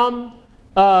some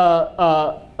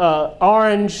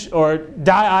orange or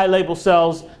di-eye labeled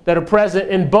cells that are present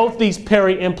in both these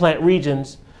peri-implant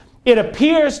regions. It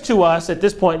appears to us at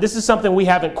this point, this is something we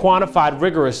haven't quantified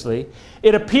rigorously,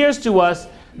 it appears to us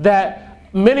that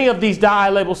many of these di-eye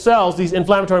labeled cells, these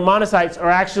inflammatory monocytes, are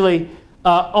actually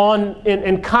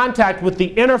in contact with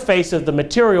the interface of the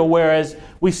material, whereas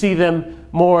we see them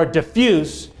more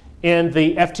diffuse in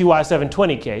the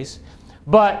FTY720 case.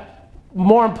 But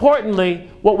more importantly,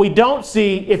 what we don't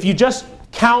see, if you just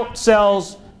count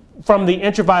cells from the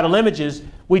intravital images,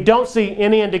 we don't see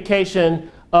any indication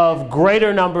of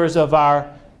greater numbers of our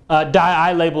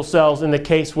di-eye label cells in the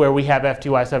case where we have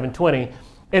FTY720.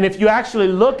 And if you actually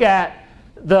look at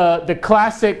the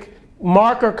classic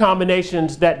marker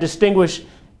combinations that distinguish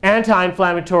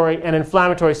anti-inflammatory and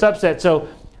inflammatory subsets, so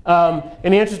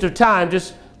in the interest of time,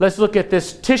 just let's look at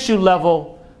this tissue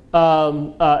level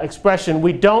expression.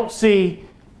 We don't see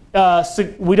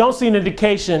an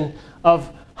indication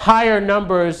of higher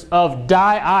numbers of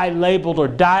di-eye labeled or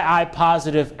di-eye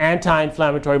positive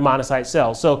anti-inflammatory monocyte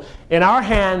cells. So in our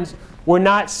hands, we're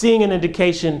not seeing an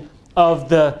indication of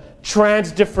the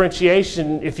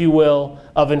transdifferentiation, if you will,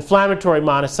 of inflammatory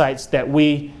monocytes that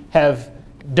we have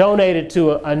donated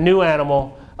to a new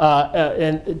animal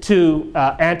to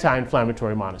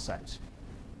anti-inflammatory monocytes.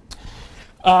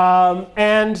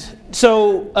 And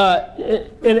so,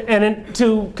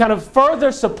 to kind of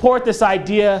further support this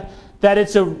idea that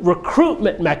it's a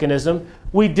recruitment mechanism,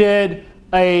 we generated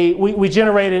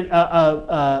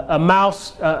a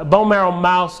mouse, bone marrow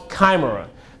mouse chimera.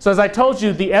 So as I told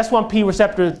you, the S1P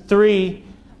receptor 3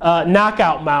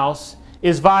 knockout mouse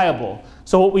is viable.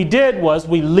 So what we did was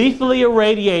we lethally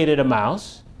irradiated a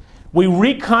mouse. We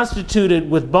reconstituted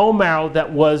with bone marrow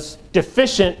that was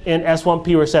deficient in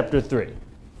S1P receptor 3,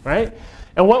 right?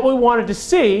 And what we wanted to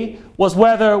see was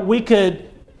whether we could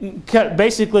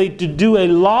basically to do a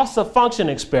loss of function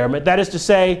experiment. That is to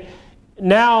say,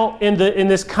 now in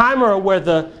this chimera where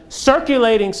the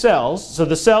circulating cells, so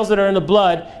the cells that are in the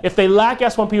blood, if they lack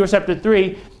S1P receptor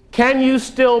 3, can you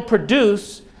still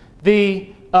produce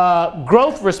the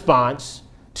growth response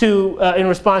in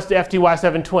response to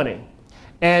FTY720?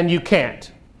 And you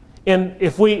can't. And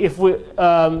if we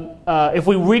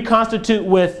reconstitute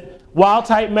with wild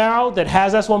type marrow that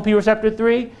has S1P receptor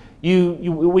 3,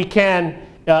 we can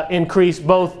increase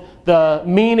both the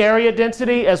mean area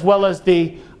density as well as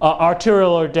the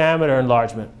arteriolar diameter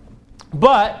enlargement.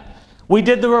 But we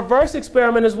did the reverse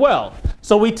experiment as well.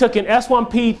 So we took an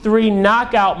S1P3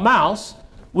 knockout mouse,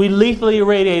 we lethally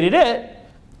irradiated it,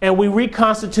 and we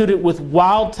reconstituted with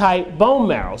wild type bone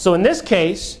marrow. So in this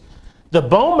case, the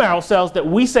bone marrow cells that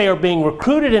we say are being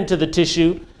recruited into the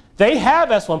tissue, they have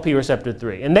S1P receptor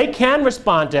 3, and they can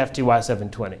respond to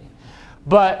FTY720.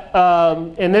 But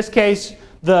in this case,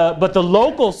 the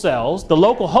local cells, the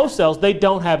local host cells, they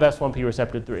don't have S1P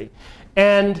receptor 3.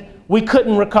 And we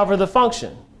couldn't recover the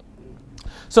function.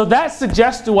 So that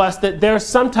suggests to us that there's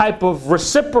some type of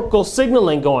reciprocal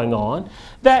signaling going on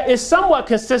that is somewhat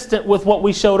consistent with what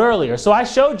we showed earlier. So I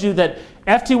showed you that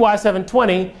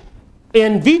FTY720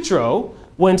 in vitro,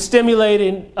 when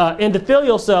stimulating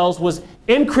endothelial cells, was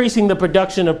increasing the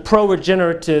production of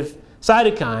pro-regenerative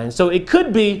cytokines. So it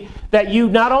could be that you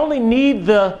not only need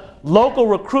the local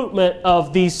recruitment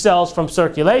of these cells from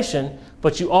circulation,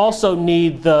 but you also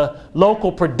need the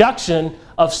local production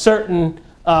of certain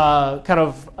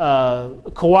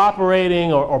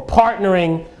cooperating or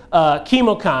partnering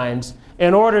chemokines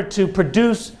in order to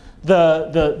produce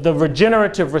the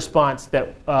regenerative response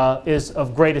that is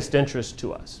of greatest interest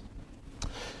to us.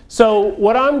 So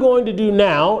what I'm going to do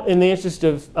now, in the interest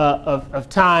of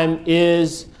time,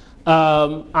 is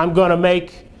I'm going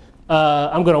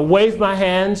to wave my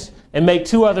hands and make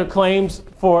two other claims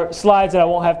for slides that I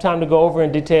won't have time to go over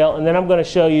in detail, and then I'm going to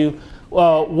show you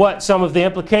what some of the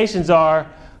implications are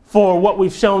for what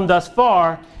we've shown thus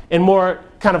far in more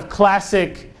kind of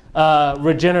classic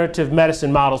regenerative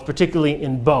medicine models, particularly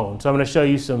in bone. So I'm going to show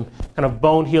you some kind of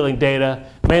bone healing data,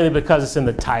 mainly because it's in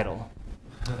the title.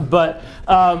 But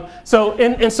so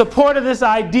in support of this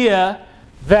idea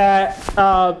that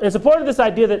S1P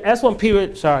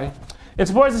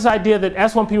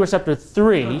receptor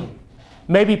 3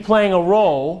 may be playing a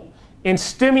role in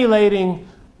stimulating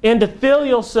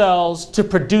endothelial cells to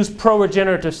produce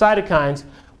pro-regenerative cytokines,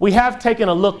 we have taken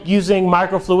a look using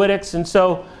microfluidics, and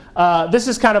so this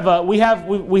is kind of a we have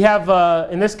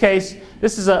in this case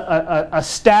this is a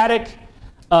static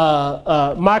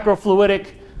microfluidic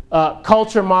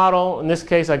culture model. In this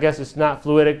case, I guess it's not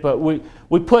fluidic, but we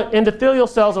put endothelial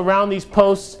cells around these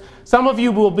posts. Some of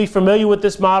you will be familiar with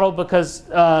this model because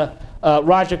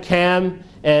Roger Kam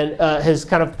has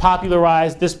kind of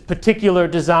popularized this particular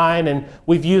design, and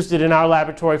we've used it in our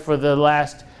laboratory for the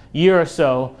last year or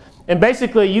so. And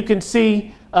basically, you can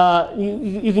see,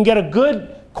 you can get a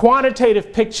good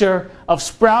quantitative picture of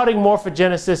sprouting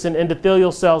morphogenesis in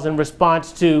endothelial cells in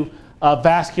response to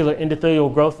vascular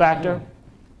endothelial growth factor.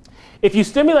 If you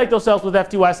stimulate those cells with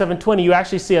FTY720, you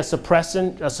actually see a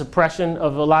suppression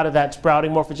of a lot of that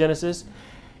sprouting morphogenesis.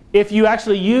 If you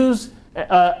actually use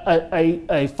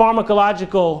a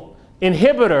pharmacological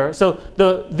inhibitor, so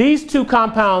these two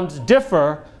compounds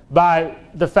differ by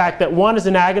the fact that one is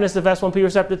an agonist of S1P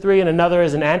receptor 3 and another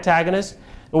is an antagonist.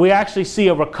 And we actually see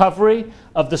a recovery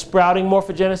of the sprouting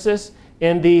morphogenesis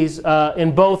in these,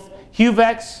 in both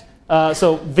HUVECs,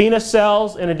 so venous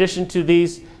cells, in addition to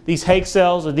these Hake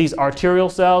cells or these arterial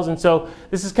cells. And so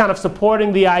this is kind of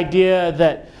supporting the idea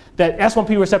that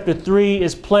S1P receptor 3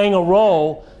 is playing a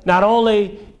role not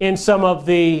only in some of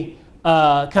the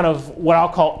kind of what I'll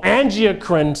call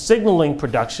angiocrine signaling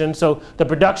production, so the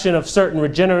production of certain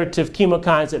regenerative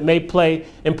chemokines that may play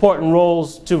important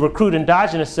roles to recruit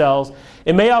endogenous cells.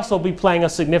 It may also be playing a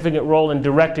significant role in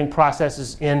directing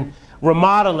processes in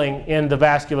remodeling in the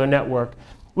vascular network.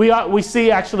 We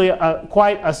see actually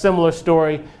quite a similar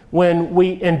story when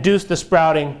we induce the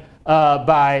sprouting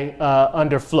by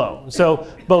under flow. So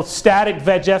both static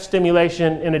VEGF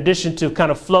stimulation in addition to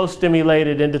kind of flow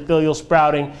stimulated endothelial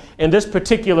sprouting in this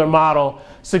particular model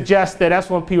suggests that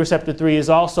S1P receptor 3 is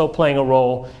also playing a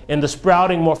role in the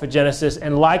sprouting morphogenesis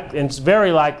and it's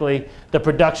very likely the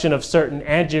production of certain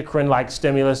angiocrine-like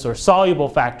stimulus or soluble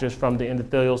factors from the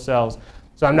endothelial cells.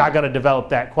 So I'm not going to develop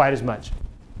that quite as much.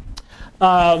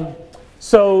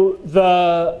 So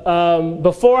the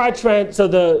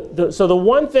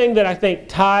one thing that I think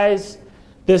ties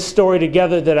this story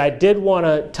together that I did want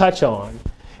to touch on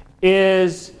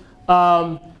is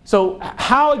so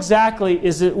how exactly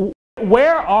is it?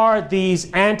 Where are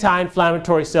these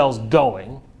anti-inflammatory cells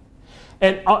going?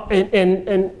 And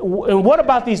what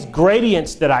about these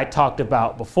gradients that I talked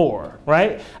about before,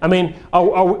 right? I mean,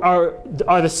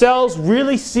 are the cells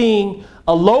really seeing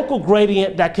a local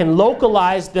gradient that can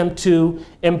localize them to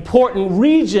important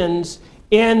regions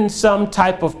in some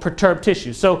type of perturbed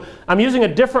tissue? So I'm using a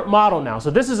different model now.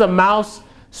 So this is a mouse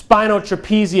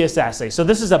spinotrapezius assay. So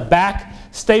this is a back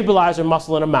stabilizer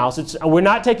muscle in a mouse. We're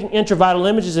not taking intravital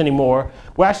images anymore.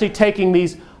 We're actually taking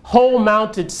these whole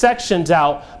mounted sections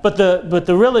out. But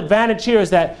the real advantage here is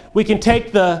that we can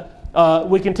take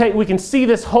we can see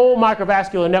this whole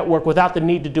microvascular network without the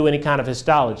need to do any kind of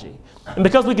histology. And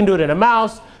because we can do it in a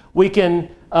mouse, we can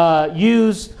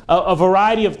use a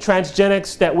variety of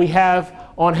transgenics that we have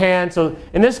on hand. So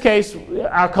in this case,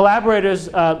 our collaborators,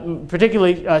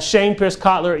 particularly Shane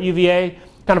Pierce-Kotler at UVA,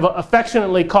 kind of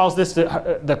affectionately calls this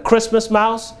the Christmas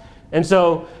mouse. And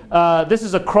so this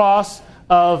is a cross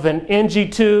of an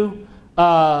NG2,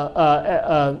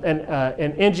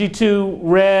 an NG2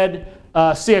 red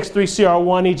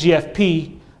CX3CR1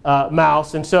 EGFP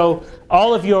mouse. And so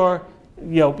all of your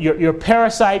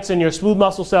parasites and your smooth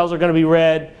muscle cells are going to be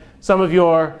red. Some of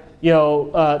your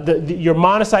your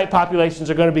monocyte populations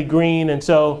are going to be green, and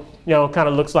so kind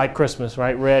of looks like Christmas,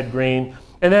 right? Red, green,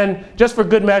 and then just for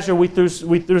good measure, we threw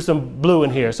some blue in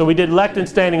here. So we did lectin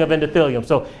staining of endothelium.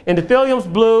 So endothelium's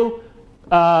blue,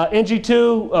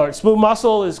 NG2 or smooth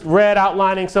muscle is red,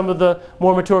 outlining some of the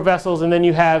more mature vessels, and then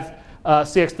you have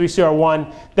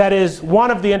CX3CR1. That is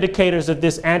one of the indicators of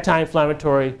this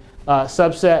anti-inflammatory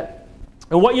subset.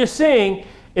 And what you're seeing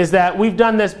is that we've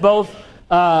done this both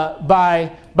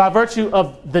by virtue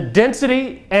of the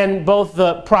density and both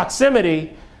the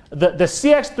proximity. The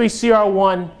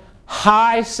CX3CR1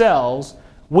 high cells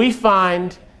we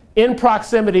find in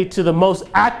proximity to the most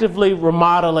actively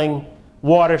remodeling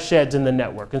watersheds in the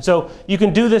network. And so you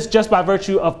can do this just by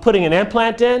virtue of putting an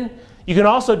implant in. You can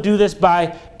also do this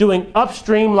by doing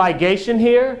upstream ligation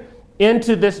here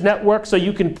into this network, so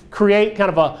you can create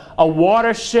kind of a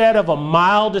watershed of a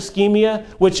mild ischemia,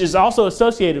 which is also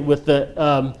associated with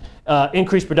the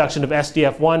increased production of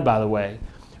SDF1, by the way.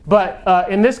 But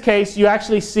in this case, you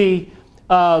actually see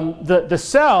the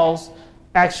cells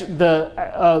actually,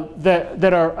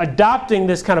 that are adopting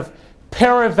this kind of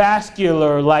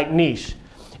perivascular-like niche.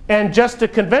 And just to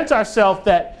convince ourselves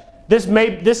that this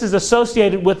is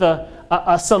associated with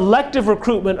a selective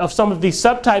recruitment of some of these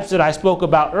subtypes that I spoke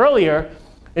about earlier,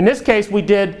 in this case we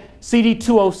did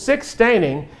CD206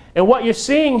 staining, and what you're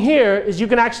seeing here is you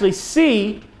can actually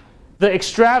see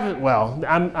the well,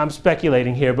 I'm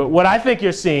speculating here, but what I think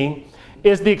you're seeing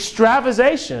is the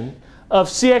extravasation of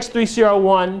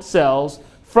CX3CR1 cells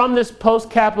from this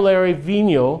post-capillary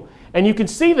venule, and you can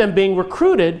see them being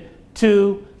recruited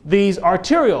to these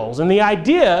arterioles. And the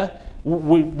idea,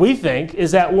 we think,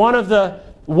 is that one of the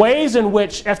ways in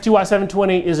which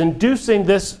FTY720 is inducing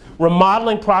this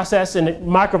remodeling process and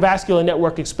microvascular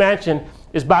network expansion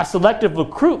is by selective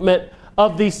recruitment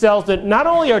of these cells that not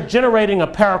only are generating a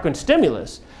paracrine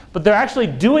stimulus, but they're actually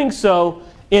doing so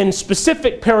in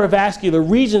specific perivascular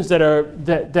regions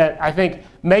that I think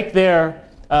make their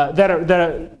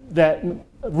that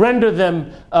render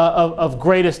them of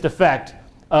greatest effect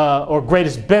or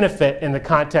greatest benefit in the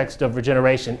context of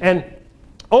regeneration. And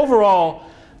overall,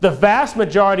 the vast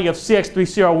majority of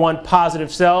CX3CR1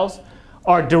 positive cells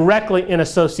are directly in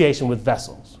association with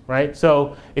vessels, right?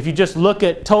 So if you just look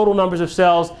at total numbers of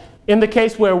cells, in the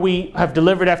case where we have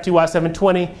delivered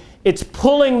FTY720, it's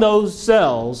pulling those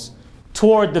cells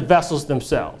toward the vessels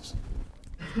themselves.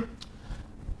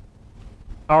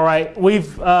 All right,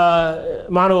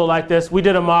 Manu will like this. We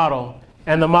did a model,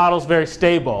 and the model's very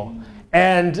stable.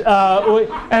 And the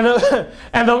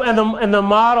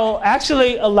model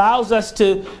actually allows us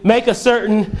to make a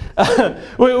certain,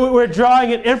 we're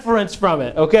drawing an inference from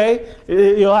it, okay?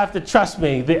 You'll have to trust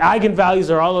me. The eigenvalues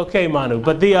are all okay, Manu.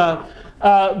 But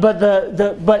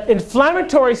but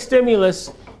inflammatory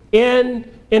stimulus in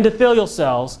endothelial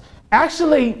cells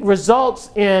actually results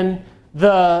in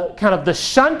the kind of the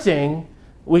shunting,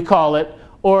 we call it,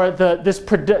 or this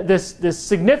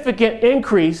significant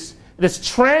increase, this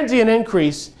transient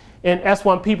increase in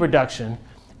S1P production.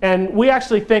 And we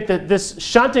actually think that this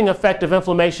shunting effect of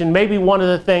inflammation may be one of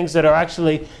the things that are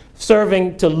actually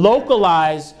serving to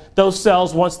localize those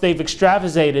cells once they've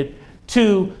extravasated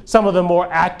to some of the more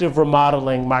active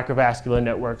remodeling microvascular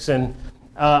networks. And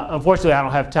unfortunately, I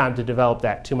don't have time to develop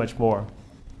that too much more.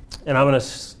 And I'm going to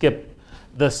skip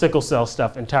the sickle cell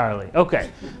stuff entirely.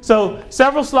 Okay, so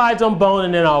several slides on bone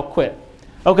and then I'll quit.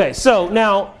 Okay, so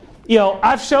now,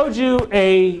 I've showed you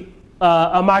a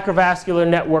microvascular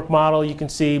network model. You can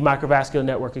see microvascular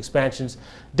network expansions.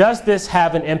 Does this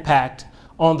have an impact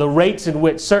on the rates in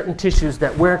which certain tissues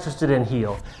that we're interested in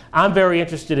heal? I'm very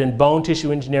interested in bone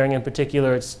tissue engineering in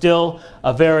particular. It's still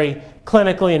a very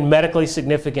clinically and medically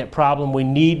significant problem. We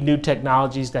need new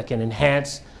technologies that can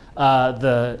enhance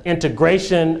the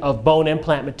integration of bone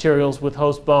implant materials with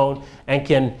host bone and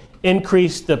can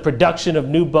increase the production of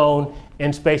new bone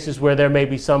in spaces where there may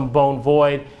be some bone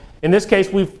void. In this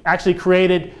case, we've actually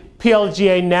created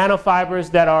PLGA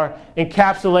nanofibers that are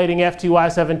encapsulating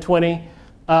FTY720,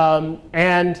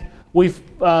 and we've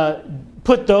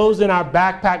put those in our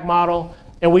backpack model,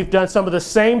 and we've done some of the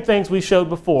same things we showed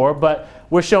before, but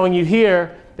we're showing you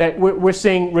here that we're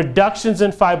seeing reductions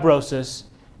in fibrosis,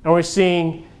 and we're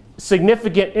seeing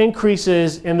significant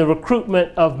increases in the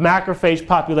recruitment of macrophage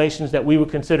populations that we would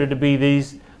consider to be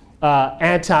these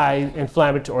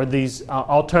anti-inflammatory, or these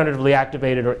alternatively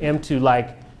activated or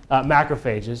M2-like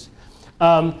macrophages.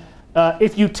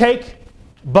 If you take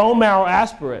bone marrow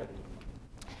aspirate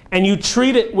and you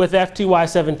treat it with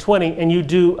FTY720 and you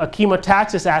do a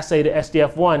chemotaxis assay to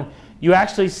SDF1, you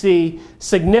actually see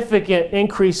significant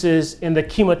increases in the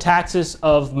chemotaxis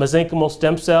of mesenchymal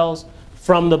stem cells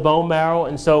from the bone marrow.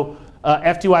 And so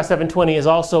FTY720 is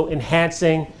also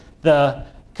enhancing the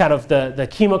kind of the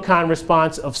chemokine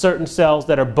response of certain cells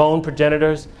that are bone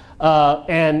progenitors.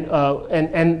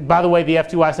 And by the way, the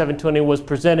FTY720 was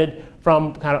presented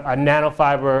from kind of a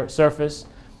nanofiber surface.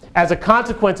 As a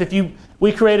consequence,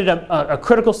 we created a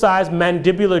critical size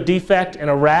mandibular defect in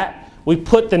a rat. We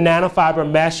put the nanofiber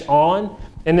mesh on,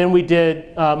 and then we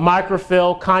did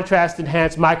microfill, contrast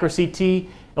enhanced micro CT,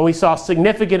 and we saw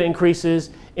significant increases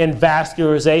in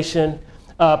vascularization,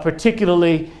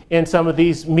 particularly in some of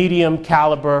these medium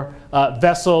caliber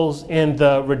vessels in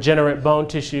the regenerate bone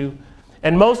tissue.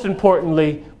 And most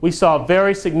importantly, we saw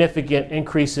very significant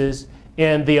increases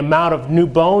in the amount of new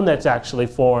bone that's actually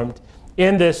formed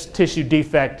in this tissue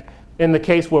defect in the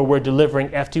case where we're delivering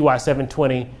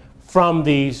FTY720 from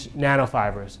these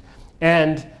nanofibers.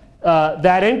 And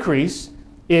that increase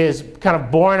is kind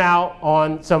of borne out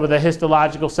on some of the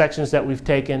histological sections that we've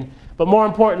taken. But more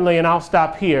importantly, and I'll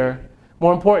stop here,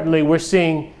 more importantly, we're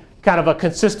seeing kind of a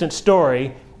consistent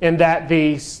story in that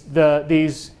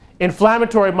these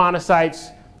inflammatory monocytes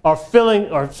are filling,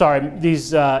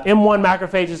 these M1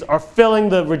 macrophages are filling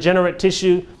the regenerate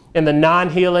tissue in the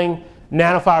non-healing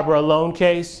nanofiber alone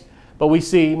case, but we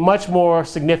see much more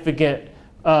significant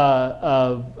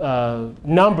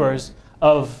numbers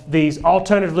of these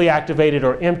alternatively activated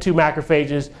or M2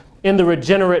 macrophages in the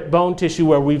regenerate bone tissue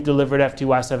where we've delivered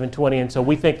FTY720. And so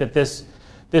we think that this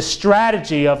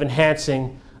strategy of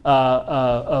enhancing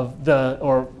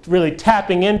or really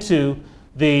tapping into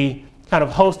the kind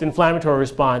of host inflammatory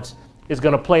response is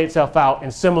going to play itself out in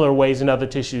similar ways in other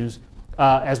tissues,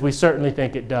 as we certainly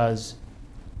think it does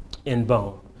in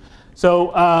bone.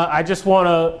 So I just want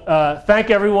to thank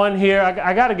everyone here.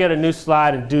 I got to get a new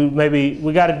slide and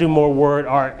we got to do more word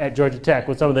art at Georgia Tech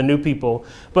with some of the new people.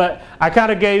 But I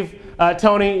kind of gave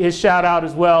Tony his shout out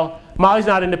as well. Molly's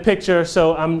not in the picture,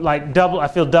 so I'm like I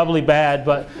feel doubly bad.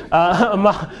 But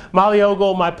Molly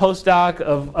Ogle, my postdoc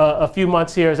of a few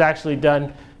months here, has actually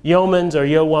done yeoman's or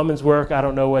woman's work, I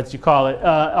don't know what you call it,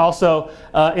 also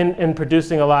in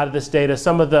producing a lot of this data.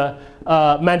 Some of the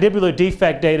mandibular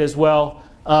defect data as well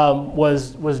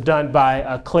was done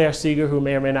by Claire Seeger, who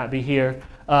may or may not be here,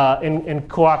 in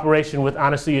cooperation with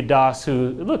Anasuya Das, who,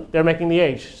 look, they're making the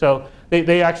H. So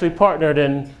they actually partnered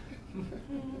in.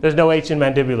 There's no H in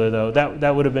mandibular, though.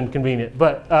 That would have been convenient.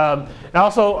 But I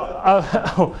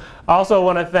also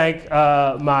want to thank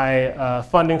my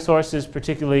funding sources,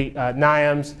 particularly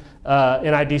NIAMS,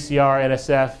 NIDCR,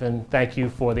 NSF, and thank you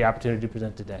for the opportunity to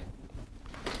present today.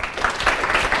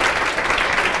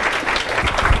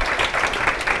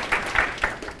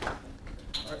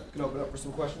 All right, we can open up for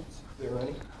some questions, if there are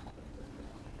any.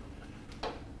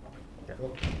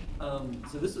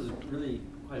 So this is really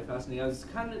quite fascinating. I was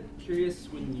kind of curious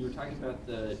when you were talking about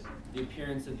the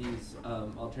appearance of these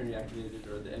alternatively activated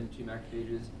or the M2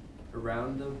 macrophages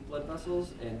around the blood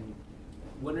vessels, and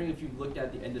wondering if you've looked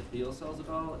at the endothelial cells at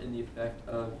all and the effect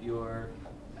of your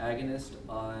agonist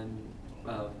on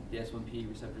the S1P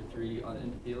receptor 3 on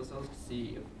endothelial cells to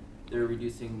see if they're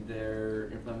reducing their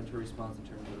inflammatory response in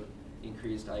terms of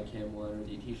increased ICAM1 or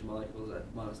the adhesion molecules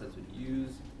that monocytes would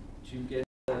use to get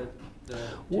the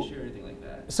tissue or anything like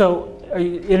that. So are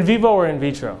you in vivo or in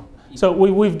vitro? So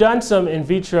we've done some in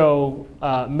vitro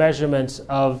measurements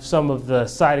of some of the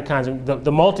cytokines.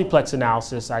 The multiplex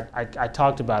analysis I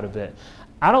talked about a bit.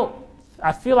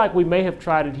 I feel like we may have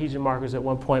tried adhesion markers at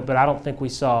one point, but I don't think we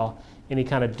saw any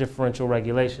kind of differential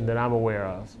regulation that I'm aware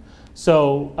of.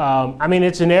 So, I mean,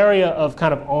 it's an area of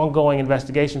kind of ongoing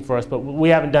investigation for us, but we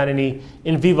haven't done any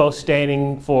in vivo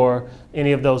staining for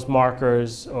any of those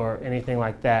markers or anything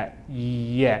like that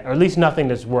yet, or at least nothing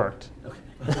that's worked.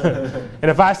 Okay. And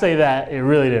if I say that, it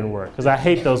really didn't work, because I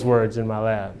hate those words in my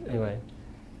lab. Anyway.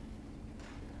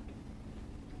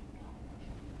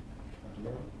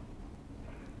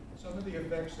 Some of the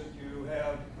effects that you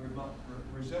have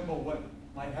resemble what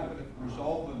might happen if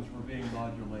resolvins were being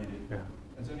modulated. Yeah.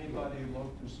 Has anybody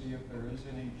looked to see if there is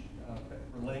any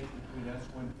link between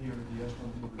S1P or the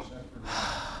S1P receptor and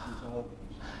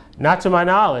resolvins? Not to my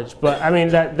knowledge, but I mean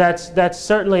that's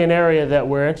certainly an area that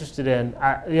we're interested in.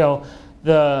 I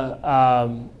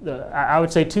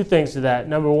would say two things to that.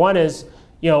 Number one is,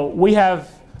 we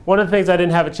have one of the things I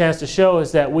didn't have a chance to show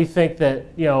is that we think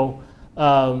that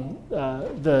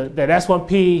that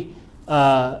S1P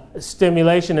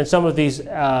stimulation and some of these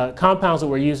compounds that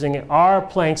we're using are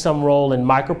playing some role in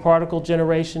microparticle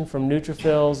generation from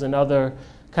neutrophils and other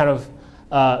kind of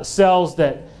cells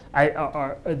that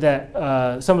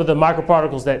some of the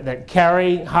microparticles that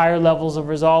carry higher levels of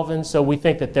resolvins. So we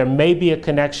think that there may be a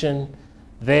connection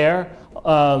there.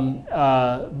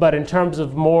 But in terms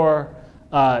of more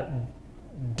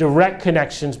direct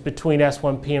connections between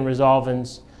S1P and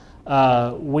resolvins,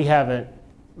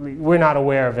 we're not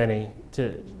aware of any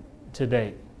to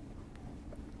date.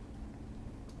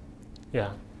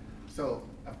 Yeah. So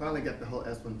I finally got the whole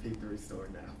S1P3 story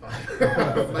now.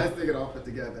 It's nice to get all put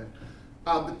together.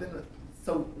 But then,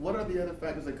 so what are the other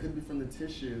factors that could be from the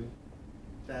tissue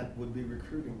that would be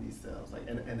recruiting these cells? Like,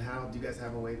 and how do you guys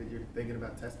have a way that you're thinking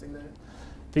about testing that?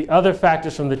 The other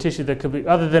factors from the tissue that could be,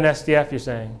 other than SDF, you're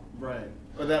saying? Right.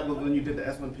 Or that was when you did the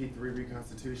S1P3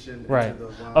 reconstitution. Right.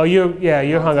 Oh,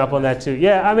 you're hung up on that too.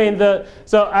 Yeah, I mean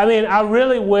I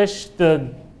really wish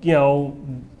the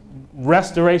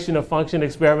restoration of function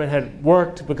experiment had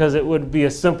worked, because it would be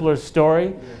a simpler story.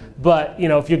 Yeah. But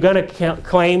if you're going to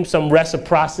claim some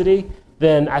reciprocity,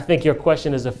 then I think your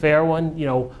question is a fair one.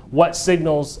 What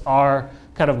signals are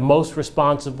kind of most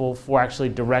responsible for actually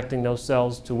directing those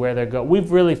cells to where they're going?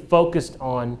 We've really focused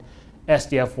on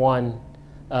SDF1.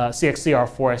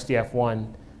 CXCR4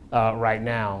 SDF1 right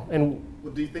now. And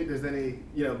Well, do you think there's any,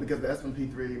 because the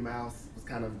S1P3 mouse was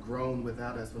kind of grown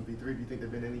without S1P3, do you think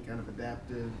there's been any kind of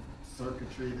adaptive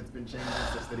circuitry that's been changing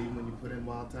such that even when you put in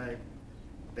wild type,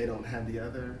 they don't have the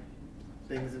other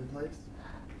things in place?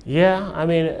 Yeah, I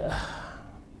mean,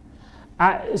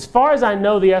 as far as I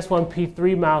know, the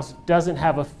S1P3 mouse doesn't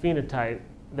have a phenotype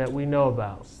that we know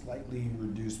about. Slightly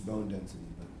reduced bone density,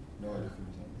 but no other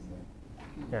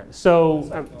phenotype. Yeah.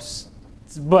 So,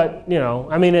 but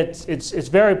I mean, it's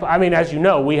very. I mean, as you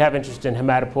know, we have interest in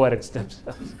hematopoietic stem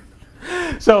cells.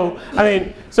 So, I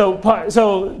mean, so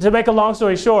to make a long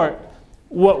story short,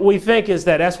 what we think is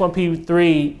that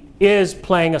S1P3 is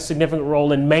playing a significant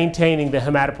role in maintaining the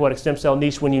hematopoietic stem cell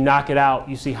niche. When you knock it out,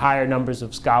 you see higher numbers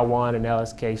of SCA1 and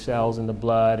LSK cells in the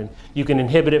blood, and you can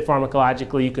inhibit it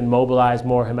pharmacologically. You can mobilize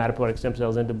more hematopoietic stem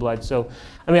cells into blood. So,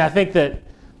 I mean, I think that,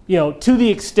 to the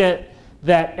extent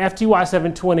that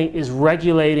FTY720 is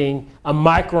regulating a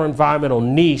microenvironmental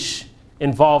niche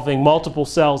involving multiple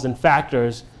cells and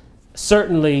factors,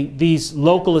 certainly these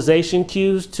localization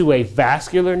cues to a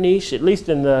vascular niche, at least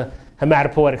in the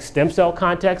hematopoietic stem cell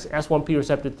context, S1P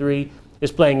receptor 3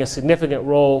 is playing a significant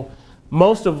role.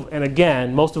 Most of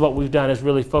what we've done is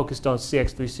really focused on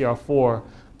CX3CR4,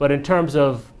 but in terms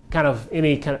of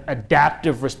any kind of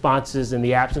adaptive responses in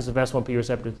the absence of S1P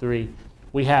receptor 3,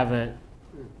 we haven't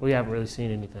really seen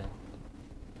anything.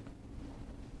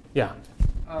 Yeah.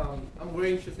 I'm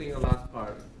very interested in the last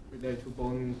part related to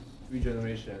bone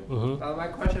regeneration. My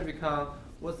question becomes,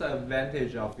 what's the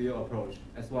advantage of your approach,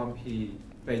 S1P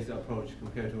based approach,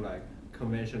 compared to like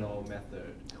conventional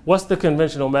method? What's the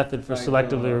conventional method for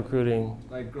selectively recruiting?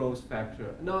 Like growth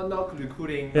factor. No, not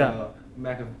recruiting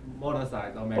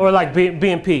monocytes or like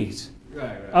BMPs.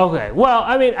 Right. Okay. Well,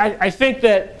 I mean, I think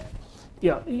that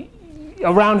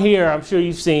around here, I'm sure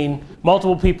you've seen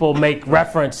multiple people make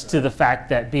reference to the fact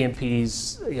that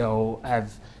BMPs,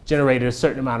 have generated a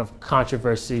certain amount of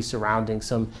controversy surrounding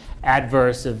some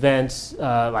adverse events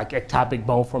like ectopic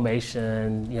bone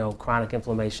formation, chronic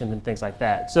inflammation and things like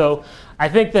that. So I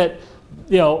think that,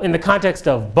 in the context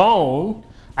of bone,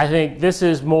 I think this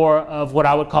is more of what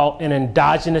I would call an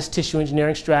endogenous tissue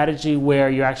engineering strategy, where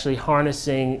you're actually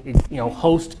harnessing,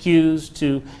 host cues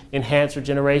to enhance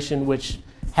regeneration, which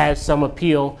has some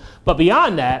appeal. But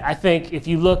beyond that, I think if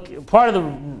you look, part of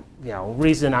the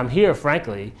reason I'm here,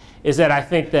 frankly, is that I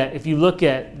think that if you look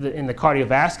at in the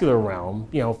cardiovascular realm,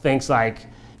 things like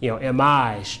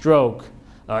MI, stroke,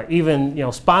 even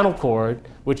spinal cord,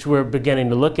 which we're beginning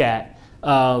to look at,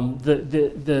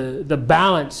 the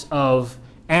balance of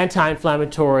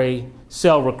anti-inflammatory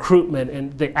cell recruitment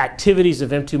and the activities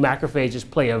of M2 macrophages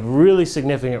play a really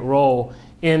significant role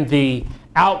in the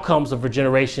outcomes of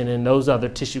regeneration in those other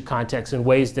tissue contexts in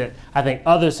ways that I think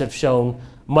others have shown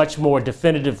much more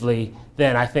definitively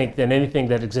than anything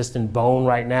that exists in bone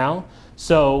right now.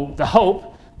 So the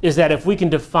hope is that if we can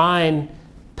define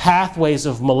pathways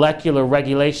of molecular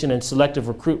regulation and selective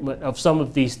recruitment of some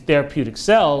of these therapeutic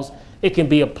cells, it can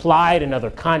be applied in other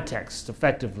contexts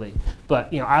effectively.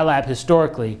 But our lab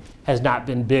historically has not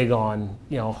been big on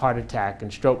heart attack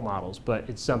and stroke models, but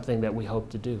it's something that we hope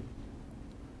to do.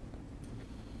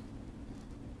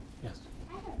 Yes.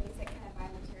 I have a basic kind of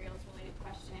biomaterials related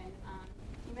question.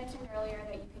 You mentioned earlier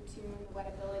that you can tune the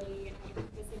wettability and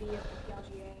hydrophobicity of the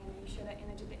PLGA, and then you show that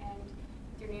image at the end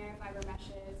with your nanofiber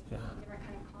meshes, different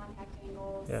kind of contact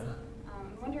angles. Yeah.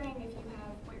 I'm wondering if you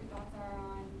have what your thoughts are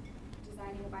on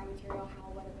designing a biomaterial,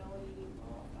 how wettability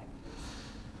will affect this.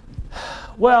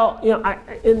 Well,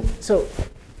 so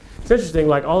it's interesting.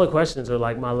 Like all the questions are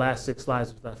like my last 6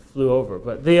 slides that I flew over.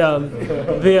 But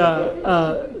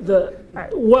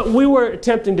what we were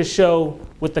attempting to show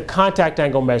with the contact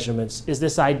angle measurements is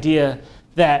this idea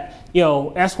that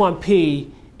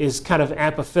S1P is kind of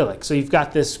amphiphilic. So you've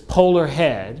got this polar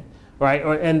head, right?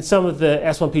 And some of the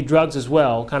S1P drugs as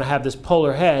well kind of have this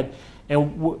polar head.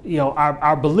 And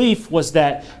our belief was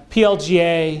that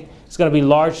PLGA is going to be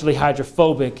largely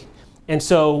hydrophobic. And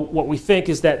so what we think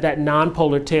is that that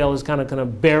nonpolar tail is kind of going to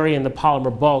bury in the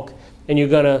polymer bulk, and you're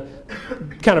going to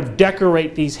kind of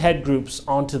decorate these head groups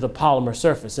onto the polymer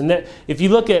surface. And that, if you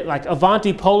look at like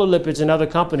Avanti Polar Lipids and other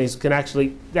companies can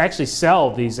actually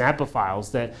sell these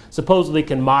amphifiles that supposedly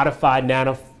can modify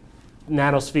nanospheres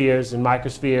and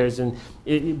microspheres,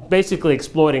 and basically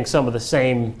exploiting some of the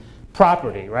same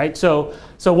property, right? So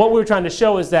what we were trying to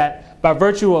show is that by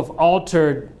virtue of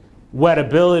altered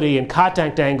wettability and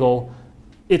contact angle,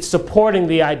 it's supporting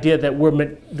the idea that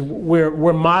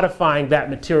we're modifying that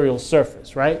material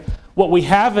surface, right? What we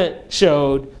haven't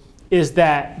showed is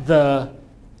that the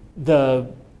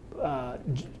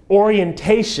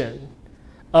orientation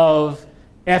of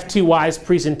FTY's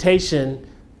presentation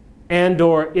and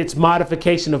or its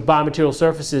modification of biomaterial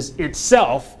surfaces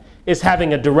itself is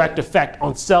having a direct effect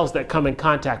on cells that come in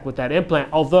contact with that implant.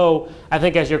 Although, I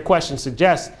think as your question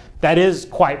suggests, that is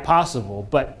quite possible.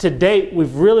 But to date,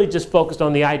 we've really just focused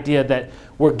on the idea that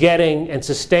we're getting and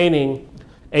sustaining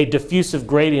a diffusive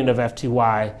gradient of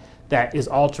FTY that is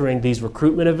altering these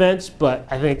recruitment events. But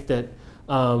I think that,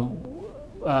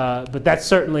 but that's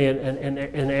certainly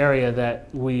an area that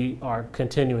we are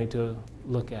continuing to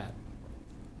look at.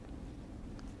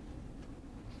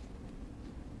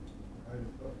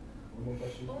 One more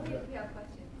question? Only if you have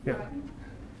questions. Yeah. Right.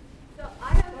 So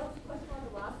I have also a question on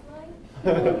the last slide.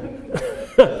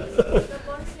 The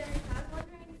Botchwey was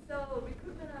wondering, so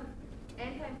recruitment of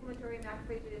anti-inflammatory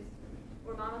macrophages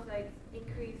or monocytes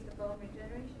increase the bone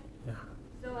regeneration. Yeah.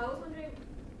 So I was wondering,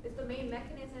 is the main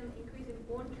mechanism increasing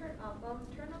bone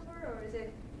turnover, or is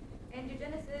it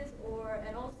angiogenesis,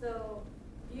 and also,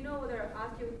 do you know whether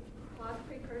osteoclast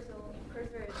precursor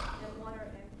is M1 or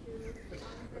M2?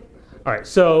 All right,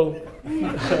 so,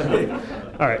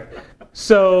 all right.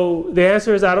 So the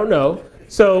answer is I don't know.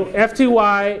 So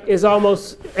FTY is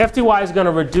going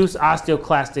to reduce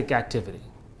osteoclastic activity.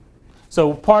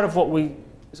 So part of what we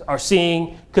are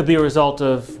seeing could be a result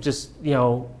of just,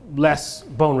 less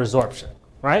bone resorption,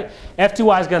 right?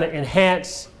 FTY is going to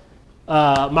enhance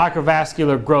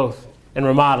microvascular growth and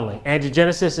remodeling.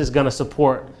 Angiogenesis is going to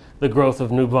support the growth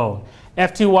of new bone.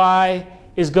 FTY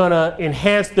is going to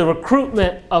enhance the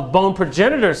recruitment of bone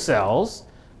progenitor cells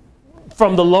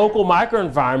from the local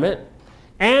microenvironment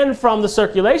and from the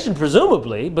circulation,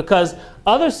 presumably, because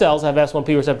other cells have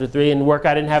S1P receptor 3 in work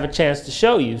I didn't have a chance to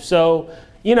show you. So,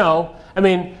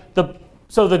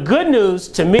 so the good news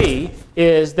to me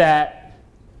is that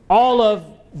all of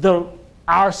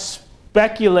our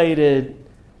speculated,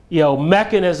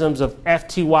 mechanisms of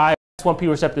FTY, S1P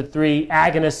receptor 3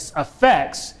 agonist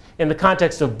effects in the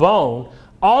context of bone,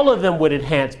 all of them would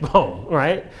enhance bone,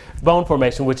 right? Bone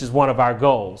formation, which is one of our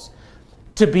goals.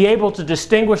 To be able to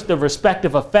distinguish the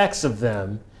respective effects of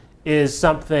them is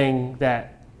something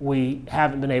that we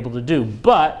haven't been able to do.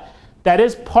 But that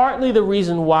is partly the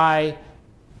reason why,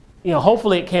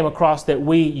 hopefully it came across that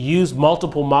we use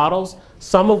multiple models,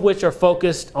 some of which are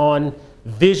focused on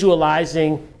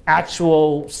visualizing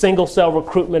actual single cell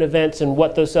recruitment events and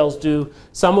what those cells do,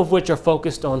 some of which are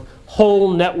focused on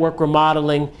whole network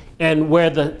remodeling and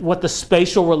what the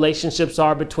spatial relationships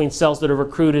are between cells that are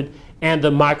recruited and the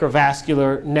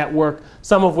microvascular network,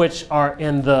 some of which are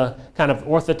in the kind of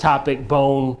orthotopic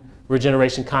bone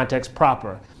regeneration context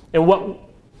proper. And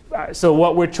so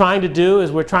what we're trying to do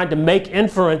is we're trying to make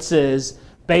inferences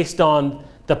based on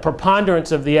the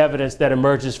preponderance of the evidence that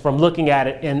emerges from looking at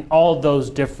it in all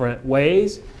those different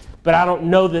ways. But I don't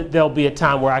know that there'll be a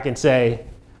time where I can say,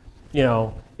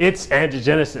 it's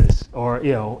angiogenesis or,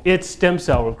 it's stem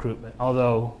cell recruitment,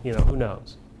 although, who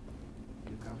knows?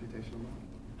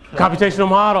 Computational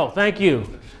model, thank you.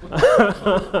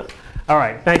 All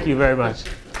right, thank you very much.